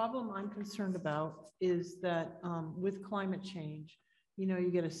the problem I'm concerned about is that with climate change, you know, you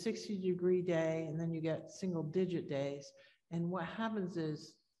get a 60-degree day and then you get single-digit days. And what happens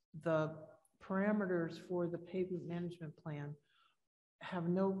is the parameters for the pavement management plan have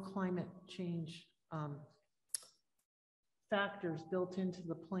no climate change factors built into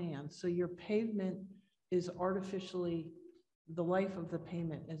the plan. So your pavement is artificially, the life of the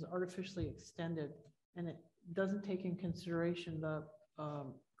pavement is artificially extended, and it doesn't take in consideration the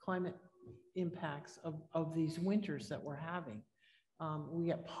climate impacts of these winters that we're having. We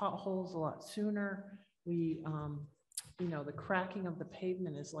get potholes a lot sooner. you know, the cracking of the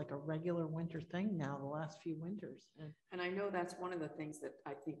pavement is like a regular winter thing now, the last few winters. And I know that's one of the things that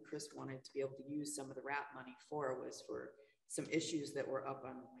I think Chris wanted to be able to use some of the RAP money for, was for some issues that were up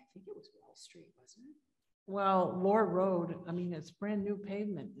on, I think it was Wall Street, wasn't it? Well, Lore Road, I mean, it's brand new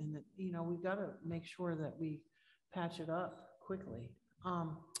pavement, and you know, we've got to make sure that we patch it up quickly.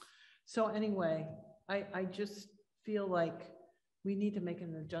 So anyway, I just feel like we need to make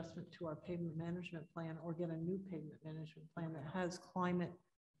an adjustment to our pavement management plan, or get a new pavement management plan that has climate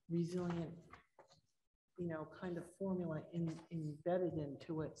resilient, you know, kind of formula embedded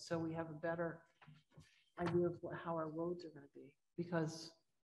into it, so we have a better idea of how our roads are going to be. Because,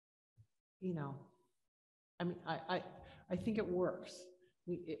 you know, I mean, I think it works.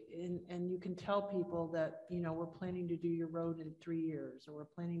 And you can tell people that, you know, we're planning to do your road in 3 years, or we're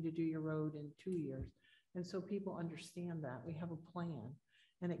planning to do your road in 2 years. And so people understand that we have a plan,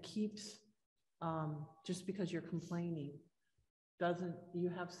 and it keeps, just because you're complaining, you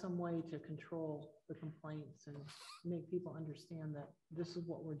have some way to control the complaints and make people understand that this is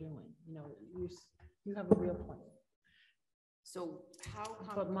what we're doing. You know, you have a real plan. So how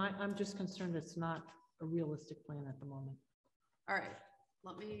but I'm just concerned it's not a realistic plan at the moment. All right,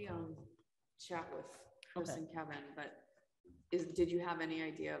 let me chat with Chris and Kevin, but did you have any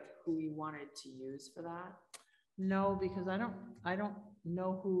idea of who you wanted to use for that? No, because I don't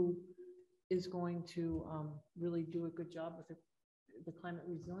know who is going to really do a good job with the climate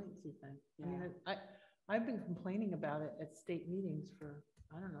resiliency thing. Yeah. I mean, I've been complaining about it at state meetings for,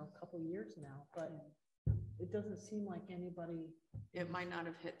 I don't know, a couple of years now, but it doesn't seem like anybody. It might not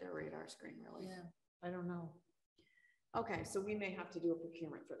have hit their radar screen, really. Yeah, I don't know. Okay, so we may have to do a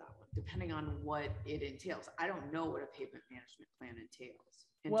procurement for that one, depending on what it entails. I don't know what a pavement management plan entails.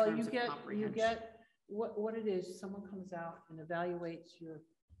 Well, you get what it is. Someone comes out and evaluates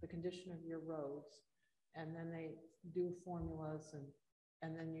the condition of your roads, and then they do formulas,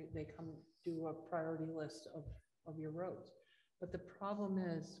 and then they come do a priority list of your roads. But the problem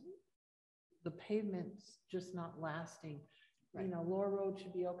is the pavement's just not lasting. Right. You know, Lower Road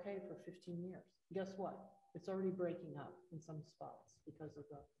should be okay for 15 years. Guess what? It's already breaking up in some spots because of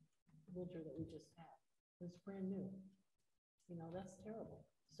the winter that we just had. It's brand new. You know, that's terrible.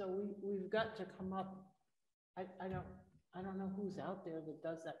 So we've got to come up. I don't know who's out there that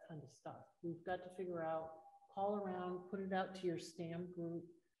does that kind of stuff. We've got to figure out, call around, put it out to your STAM group,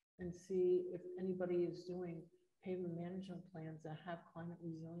 and see if anybody is doing pavement management plans that have climate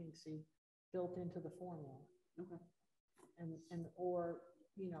resiliency built into the formula. Okay. And or,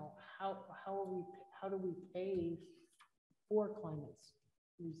 you know, how do we pave for climate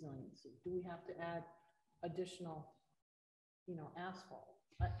resiliency? Do we have to add additional, you know, asphalt?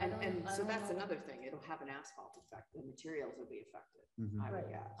 So that's another thing. It'll have an asphalt effect. The materials will be affected. Mm-hmm.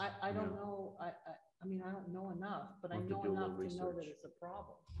 I don't know. I mean, I don't know enough, but I know enough to know that it's a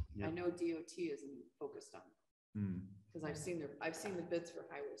problem. Yep. I know DOT isn't focused on it because I've seen the bids for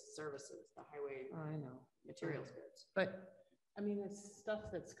highway services, the highway materials bids. But I mean, it's stuff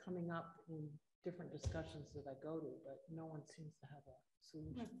that's coming up in different discussions that I go to, but no one seems to have a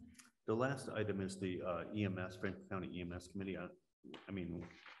solution. The last item is the EMS, Franklin County EMS Committee. I mean,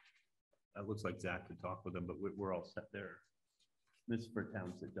 it looks like Zach could talk with them, but we're all set there. This is for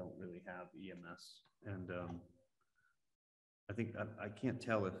towns that don't really have EMS. And I think I can't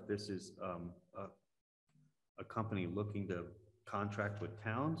tell if this is a company looking to contract with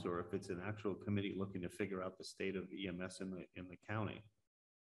towns, or if it's an actual committee looking to figure out the state of EMS in the county.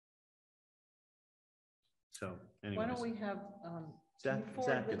 So anyways, why don't we have Zach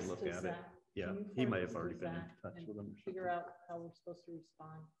could look at it. Yeah, he might have already been in touch with them. Figure out how we're supposed to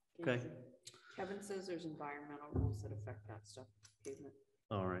respond. Okay. Kevin says there's environmental rules that affect that stuff. Pavement.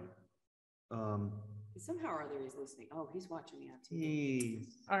 All right. Somehow or other he's listening. Oh, he's watching me on TV.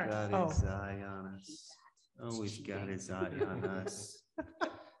 He's got his eye on us. Oh, he's got his eye on us.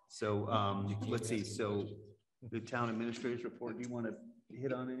 So let's see. So the town administrator's report. Do you want to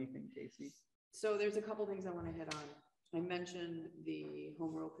hit on anything, Casey? So there's a couple things I want to hit on. I mentioned the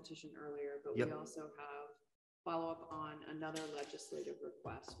home rule petition earlier, but we also have follow-up on another legislative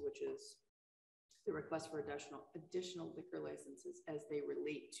request, which is the request for additional liquor licenses as they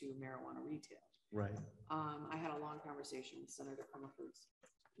relate to marijuana retail. Right. I had a long conversation with Senator Comerford's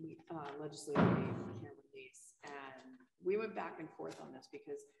legislative aide on Cameron Lease, and we went back and forth on this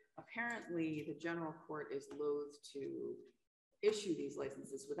because apparently the general court is loath to issue these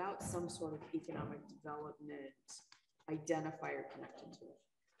licenses without some sort of economic development identifier connected to it.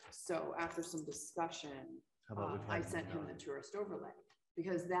 So after some discussion, I sent him the tourist overlay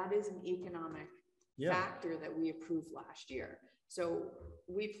because that is an economic factor that we approved last year. So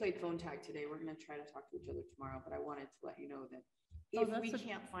we played phone tag today. We're going to try to talk to each other tomorrow, but I wanted to let you know that if we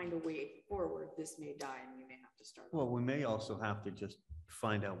can't find a way forward, this may die and we may have to start. Well, we may also have to just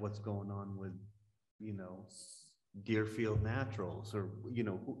find out what's going on with, you know, Deerfield Naturals, or, you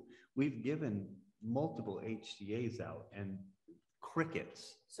know, we've given multiple HCA's out and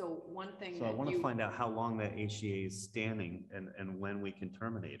crickets. So one thing. So I want to find out how long that HCA is standing and when we can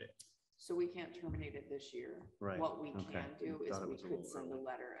terminate it. So we can't terminate it this year. Right. What we can do is we could a send a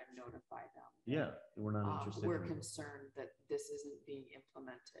letter and notify them. Yeah, we're not interested. We're concerned that this isn't being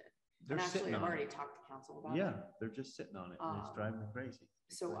implemented. They're and actually, I've already it. talked to council about it. it. Yeah, they're just sitting on it and it's driving me crazy.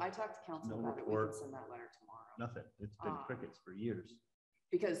 So I talked to council about it. We can send that letter tomorrow. Nothing. It's been crickets for years.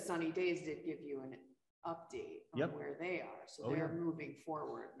 Because Sunny Days did give you an update on where they are. So they're moving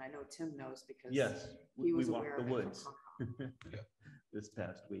forward. And I know Tim knows because he was aware of the woods this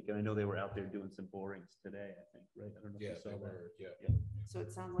past week. And I know they were out there doing some borings today, I think, right? I don't know if you saw that. So it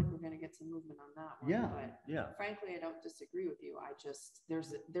sounds like we're going to get some movement on that one. But frankly, I don't disagree with you. I just,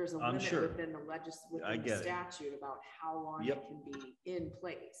 there's a limit within the statute about how long it can be in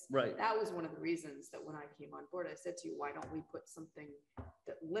place. Right. That was one of the reasons that when I came on board, I said to you, why don't we put something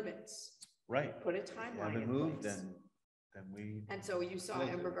that limits? Right. Put a timeline in moved, place. Then we. And so you saw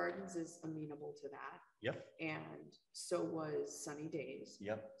Ember Gardens is amenable to that. Yep. And so was Sunny Days.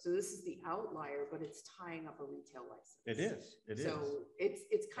 Yep. So this is the outlier, but it's tying up a retail license. It is. It is. So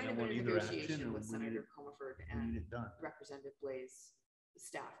it's kind of a negotiation with Senator Comerford and Representative Blaze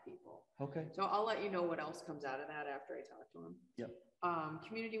staff people. Okay. So I'll let you know what else comes out of that after I talk to him. Yep.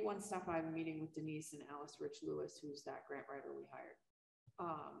 Community One Stop, I have a meeting with Denise and Alice Rich Lewis, who's that grant writer we hired.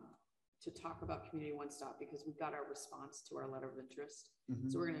 To talk about Community One Stop because we got our response to our letter of interest.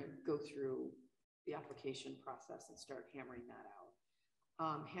 So we're going to go through the application process and start hammering that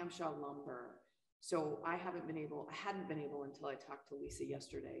out. Hamshaw Lumber. So I hadn't been able until I talked to Lisa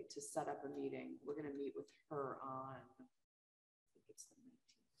yesterday to set up a meeting. We're going to meet with her on, I think it's the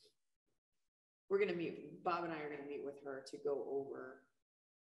 19th. We're going to meet, Bob and I are going to meet with her to go over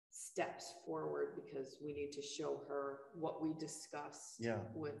steps forward because we need to show her what we discussed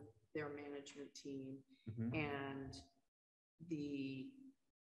with their management team and the,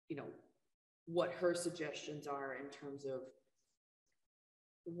 you know, what her suggestions are in terms of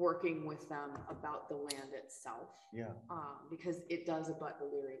working with them about the land itself. Yeah. Because it does abut the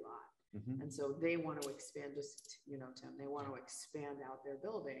Leary lot. And so they want to expand, just, you know, Tim, they want to expand out their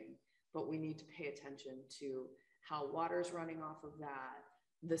building, but we need to pay attention to how water's running off of that,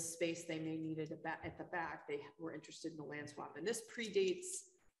 the space they may need at the back. They were interested in the land swap. And this predates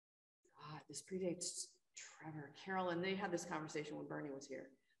Trevor, Carol, and they had this conversation when Bernie was here,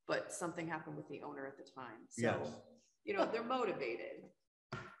 but something happened with the owner at the time. So, you know, they're motivated.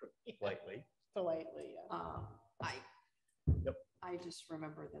 Politely, yeah. I just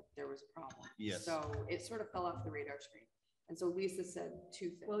remember that there was a problem. Yes. So it sort of fell off the radar screen. And so Lisa said two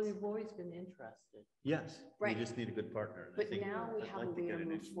things. Well, you've always been interested. Yes. Right. We just need a good partner. But now we have a way to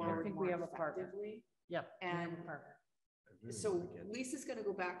move forward. I think we have a partner. Yep. And so Lisa's going to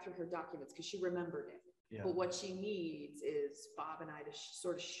go back through her documents because she remembered it. Yeah. But what she needs is Bob and I to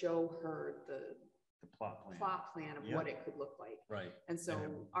sort of show her the plot plan of what it could look like. Right. And so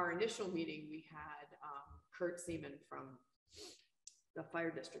our initial meeting, we had Kurt Seaman from the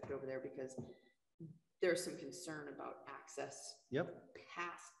fire district over there because there's some concern about access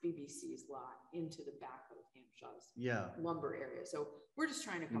past BBC's lot into the back of Hamshaw's lumber area. So we're just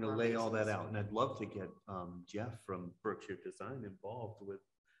trying to lay all that out. And I'd love to get Jeff from Berkshire Design involved with.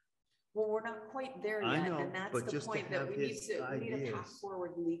 Well, we're not quite there yet, and that's the point that we need to pass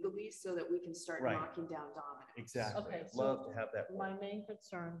forward legally so that we can start knocking down dominoes. Exactly. Okay, love to have that. My main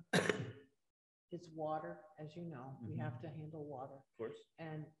concern is water. As you know, we have to handle water. Of course.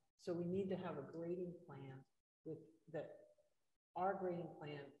 And so we need to have a grading plan with that. Our grading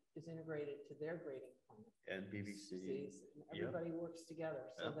plan is integrated to their grading plan. And BBC's. And everybody works together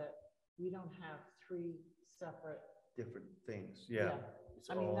so that we don't have three separate different things.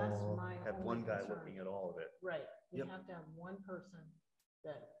 I mean, that's my have one guy concern. looking at all of it. Right. We have to have one person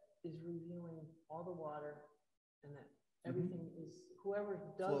that is reviewing all the water and that everything is, whoever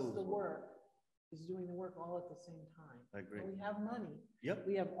does the work is doing the work all at the same time. I agree. And we have money. Yep.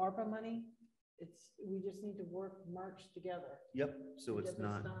 We have ARPA money. We just need to march together. Yep. So it's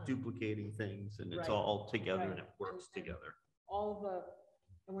not duplicating things and it's all together and it works together.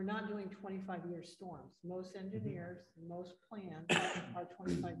 And we're not doing 25-year storms. Most engineers, most plans are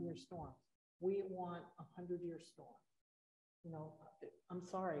 25-year storms. We want a 100-year storm. You know, I'm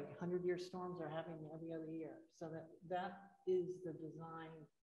sorry, 100-year storms are happening every other year. So that is the design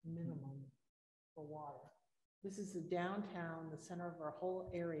minimum for water. This is the downtown, the center of our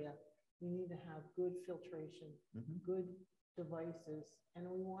whole area. We need to have good filtration, good devices, and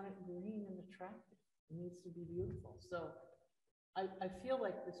we want it green and attractive. It needs to be beautiful. So I feel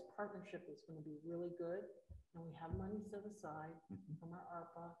like this partnership is going to be really good, and we have money set aside from our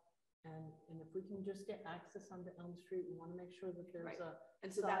ARPA. And if we can just get access onto Elm Street, we want to make sure that there's a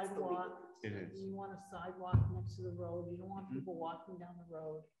sidewalk. You want a sidewalk next to the road. You don't want people walking down the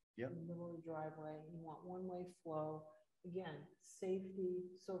road in the middle of the driveway. You want one-way flow. Again, safety,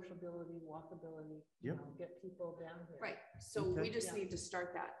 sociability, walkability, you know, get people down here. Right. So we just need to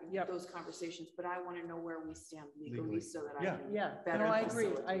start those conversations, but I want to know where we stand legally so that I can better. No, I agree.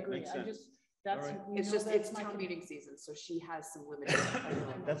 I agree. I just, it's town meeting season, so she has some limited.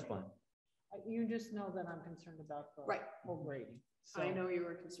 That's fine. You just know that I'm concerned about the whole grading. So. I know you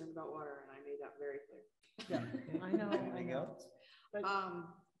were concerned about water, and I made that very clear. Yeah, I know. Anything else? But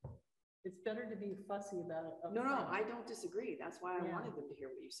it's better to be fussy about it. No, I don't disagree. That's why I wanted them to hear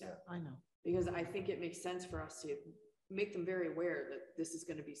what you said. I know. Because I think it makes sense for us to make them very aware that this is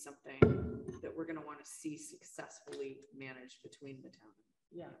going to be something that we're going to want to see successfully managed between the town.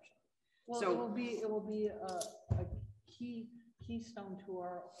 Yeah. Well, so it will be a keystone to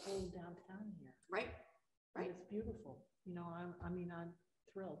our whole downtown here. Right. And it's beautiful. You know, I'm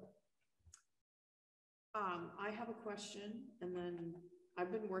thrilled. I have a question, and then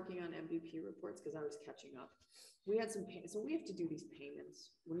I've been working on MVP reports because I was catching up. We had some payments, so we have to do these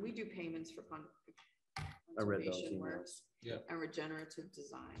payments. When we do payments for conservation works and regenerative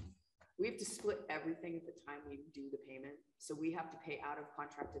design, we have to split everything at the time we do the payment. So we have to pay out of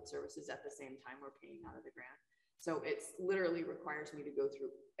contracted services at the same time we're paying out of the grant. So it's literally requires me to go through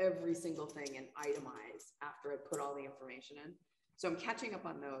every single thing and itemize after I put all the information in. So I'm catching up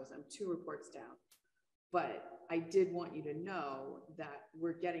on those. I'm 2 reports down. But I did want you to know that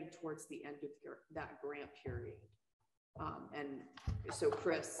we're getting towards the end of that grant period. And so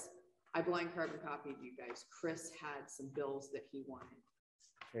Chris, I blind carbon copied you guys. Chris had some bills that he wanted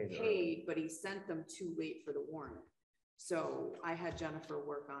paid, but he sent them too late for the warrant. So I had Jennifer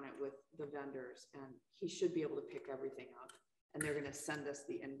work on it with the vendors, and he should be able to pick everything up. And they're going to send us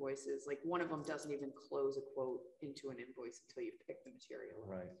the invoices. Like one of them doesn't even close a quote into an invoice until you pick the material up.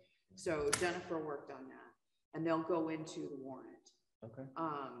 Right. So Jennifer worked on that, and they'll go into the warrant. Okay.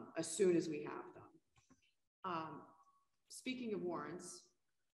 As soon as we have them. Speaking of warrants,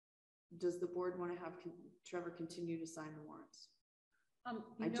 does the board want to have Trevor continue to sign the warrants?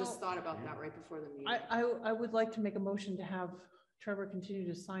 I just thought about that right before the meeting. I would like to make a motion to have Trevor continue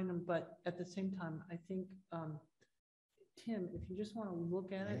to sign them, but at the same time, I think Tim, if you just want to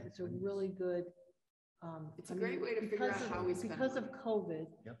look at it, it's a really good. It's a great way to figure out how we spend because money. of COVID.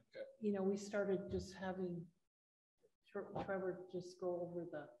 You know, we started just having Trevor just go over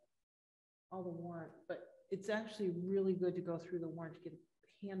all the warrant, but it's actually really good to go through the warrant to get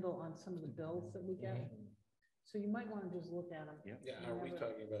a handle on some of the bills that we get. So you might want to just look at them. Yeah. Are we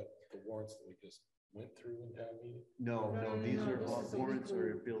talking about the warrants that we just went through in town meeting? No, these are all warrants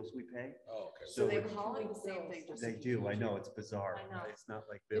or bills we pay. Oh, okay. So they call it the same thing. They do. I know, it's bizarre. I know. It's not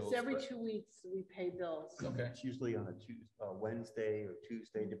like bills. It's every 2 weeks we pay bills. Okay. It's usually on a Wednesday or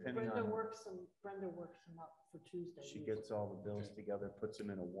Tuesday, depending Brenda on. works them up for Tuesday. She gets all the bills together, puts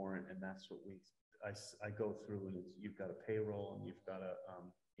them in a warrant, and that's what I go through, and you've got a payroll and you've got a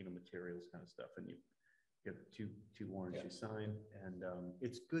materials kind of stuff, and you get two warrants you sign, and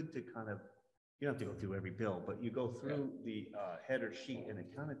it's good to kind of, you don't have to go through every bill, but you go through the header sheet, and it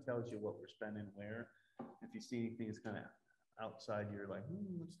kind of tells you what we're spending where. If you see anything that's kind of outside, you're like,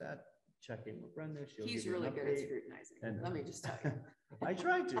 what's that? Check in with Brenda. He's really good at scrutinizing. And let me just tell you. I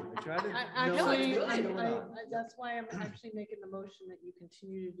try to. Actually, that's why I'm actually making the motion that you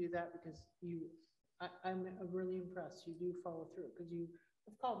continue to do that, because I'm really impressed. You do follow through, because you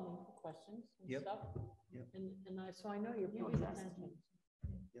have called me for questions and stuff. So I know you're paying attention.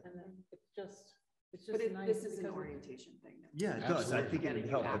 And it's just nice. This is an orientation thing. Yeah, it does. I think it'd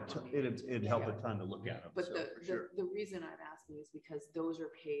help a ton to look at them. But the reason I'm asking is because those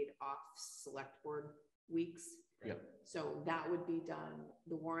are paid off select board weeks. So that would be done.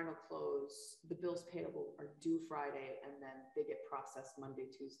 The warrant will close. The bills payable are due Friday, and then they get processed Monday,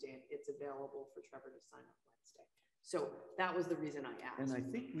 Tuesday, and it's available for Trevor to sign up Wednesday. So that was the reason I asked. And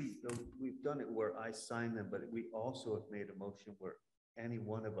I think we've done it where I sign them, but we also have made a motion where any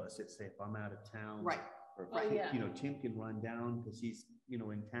one of us, let's say if I'm out of town, or Tim can run down because he's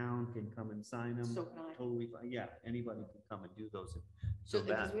in town, can come and sign them. So can I. Totally fine. Yeah, anybody can come and do those. So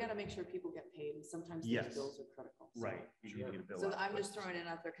because we got to make sure people get paid, and sometimes those bills are critical. So. Right. You need a bill so I'm just throwing it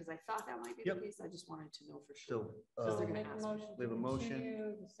out there because I thought that might be the case. I just wanted to know for sure. So make a motion. We have a motion.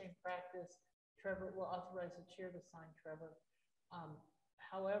 Continue the same practice Trevor will authorize the chair to sign, Trevor.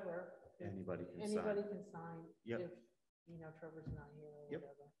 However, Anybody can sign Yep. if, you know, Trevor's not here or Yep.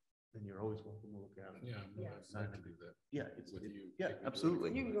 whatever. Then you're always welcome to look at it. Yeah, I'd like to do that Yeah, it's, with you. yeah,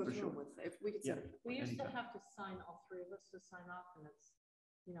 absolutely. You can go for through sure. them with, if we could Yeah. send it. We used to Anytime. have to sign, all three of us to sign off, and it's,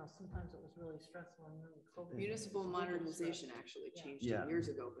 you know, sometimes it was really stressful and then COVID. Municipal was really modernization stressful. actually Yeah. changed Yeah. it years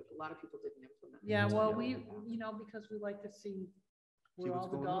ago, but a lot of people didn't implement it. Yeah, well, Yeah. we, you know, because we like to see where what's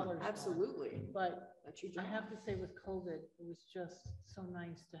all the going on. dollars go. Absolutely. But That's your I job. have to say with COVID, it was just so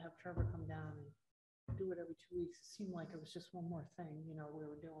nice to have Trevor come down and do it every 2 weeks. It seemed like it was just one more thing, you know, we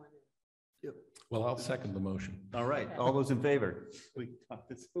were doing. Yep. Well, I'll second the motion. All right, Okay. all those in favor? We can talk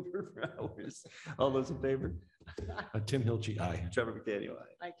this over for hours. All those in favor? Tim Hilchi, aye. Trevor McDaniel,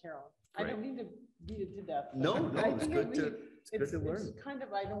 aye. Hi, Carol. I don't mean to beat it to death. but No, no, I it's think good to, it's good to learn. It's kind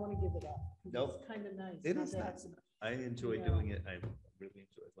of, I don't want to give it up. 'Cause Nope. It's kind of nice. It not is to have nice. to- I enjoy Yeah. doing it. I really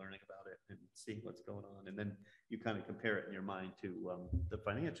enjoy learning about it and seeing what's going on. And then you kind of compare it in your mind to the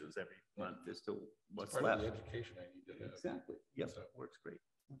financials every month as to what's Part of the left. education I need to have. Exactly. Yep, So- works great.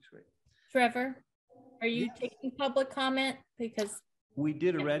 Works great. Trevor, are you Yes. taking public comment? Because We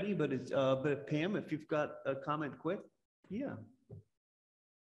did already, but it's, but Pam, if you've got a comment quick, yeah.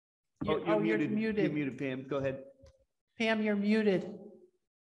 You're You're muted. muted, Pam. Go ahead. Pam, you're muted.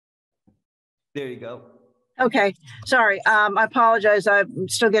 There you go. Okay, sorry. I apologize. I'm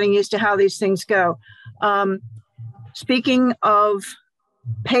still getting used to how these things go. Speaking of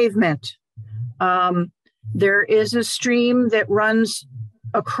pavement, there is a stream that runs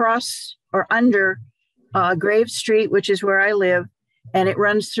across or under Grave Street, which is where I live, and it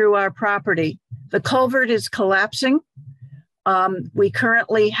runs through our property. The culvert is collapsing. We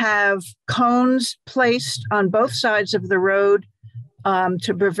currently have cones placed on both sides of the road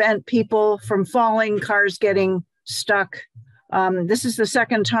to prevent people from falling, cars getting stuck. This is the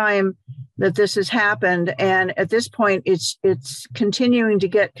second time that this has happened. And at this point, it's continuing to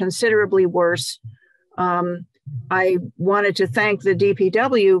get considerably worse. I wanted to thank the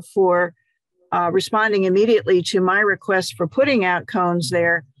DPW for responding immediately to my request for putting out cones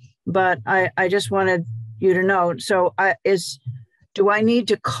there. But I just wanted you to know. So do I need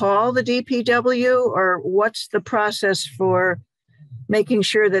to call the DPW, or what's the process for making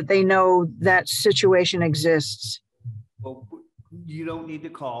sure that they know that situation exists? Well, you don't need to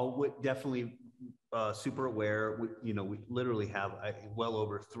call. We're definitely super aware. We literally have well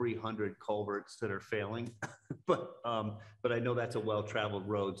over 300 culverts that are failing, but I know that's a well-traveled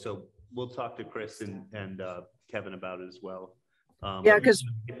road. So we'll talk to Chris and Kevin about it as well. Yeah, because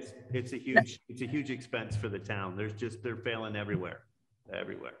it's a huge expense for the town. They're failing everywhere.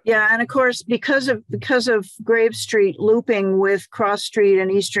 Yeah, and of course, because of Grave Street looping with Cross Street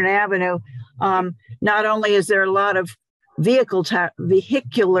and Eastern Avenue, not only is there a lot of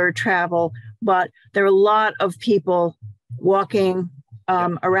vehicular travel, but there are a lot of people walking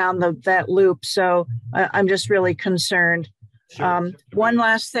around that loop. So I'm just really concerned. One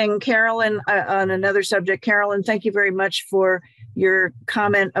last thing, Carolyn, on another subject, Carolyn, thank you very much for your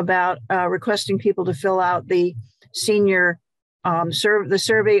comment about requesting people to fill out the senior the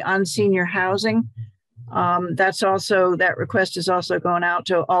survey on senior housing. That request is also going out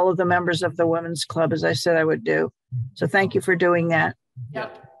to all of the members of the Women's Club, as I said I would do. So thank you for doing that.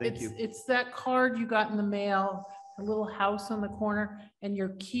 Yep. Thank you. It's that card you got in the mail, a little house on the corner, and your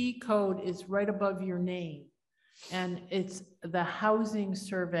key code is right above your name. And it's the housing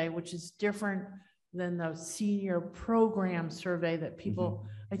survey, which is different than the senior program survey that people,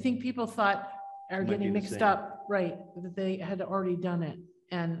 I think people thought are Might be getting the mixed same. up, right, that they had already done it.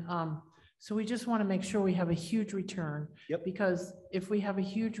 And so we just want to make sure we have a huge return. Yep. Because if we have a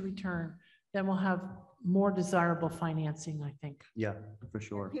huge return, then we'll have more desirable financing, I think. Yeah, for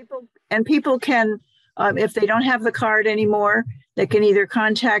sure. People can, if they don't have the card anymore, they can either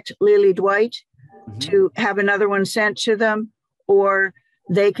contact Lily Dwight to have another one sent to them, or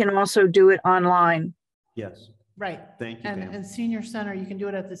they can also do it online. Yes. Right. Thank you, Pam. And senior center, you can do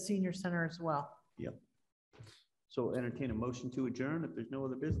it at the senior center as well. Yep. So entertain a motion to adjourn if there's no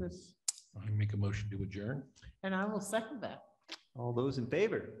other business. I make a motion to adjourn. And I will second that. All those in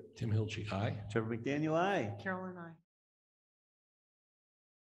favor? Tim Hilchi, aye. Trevor McDaniel, aye. Carolyn and I.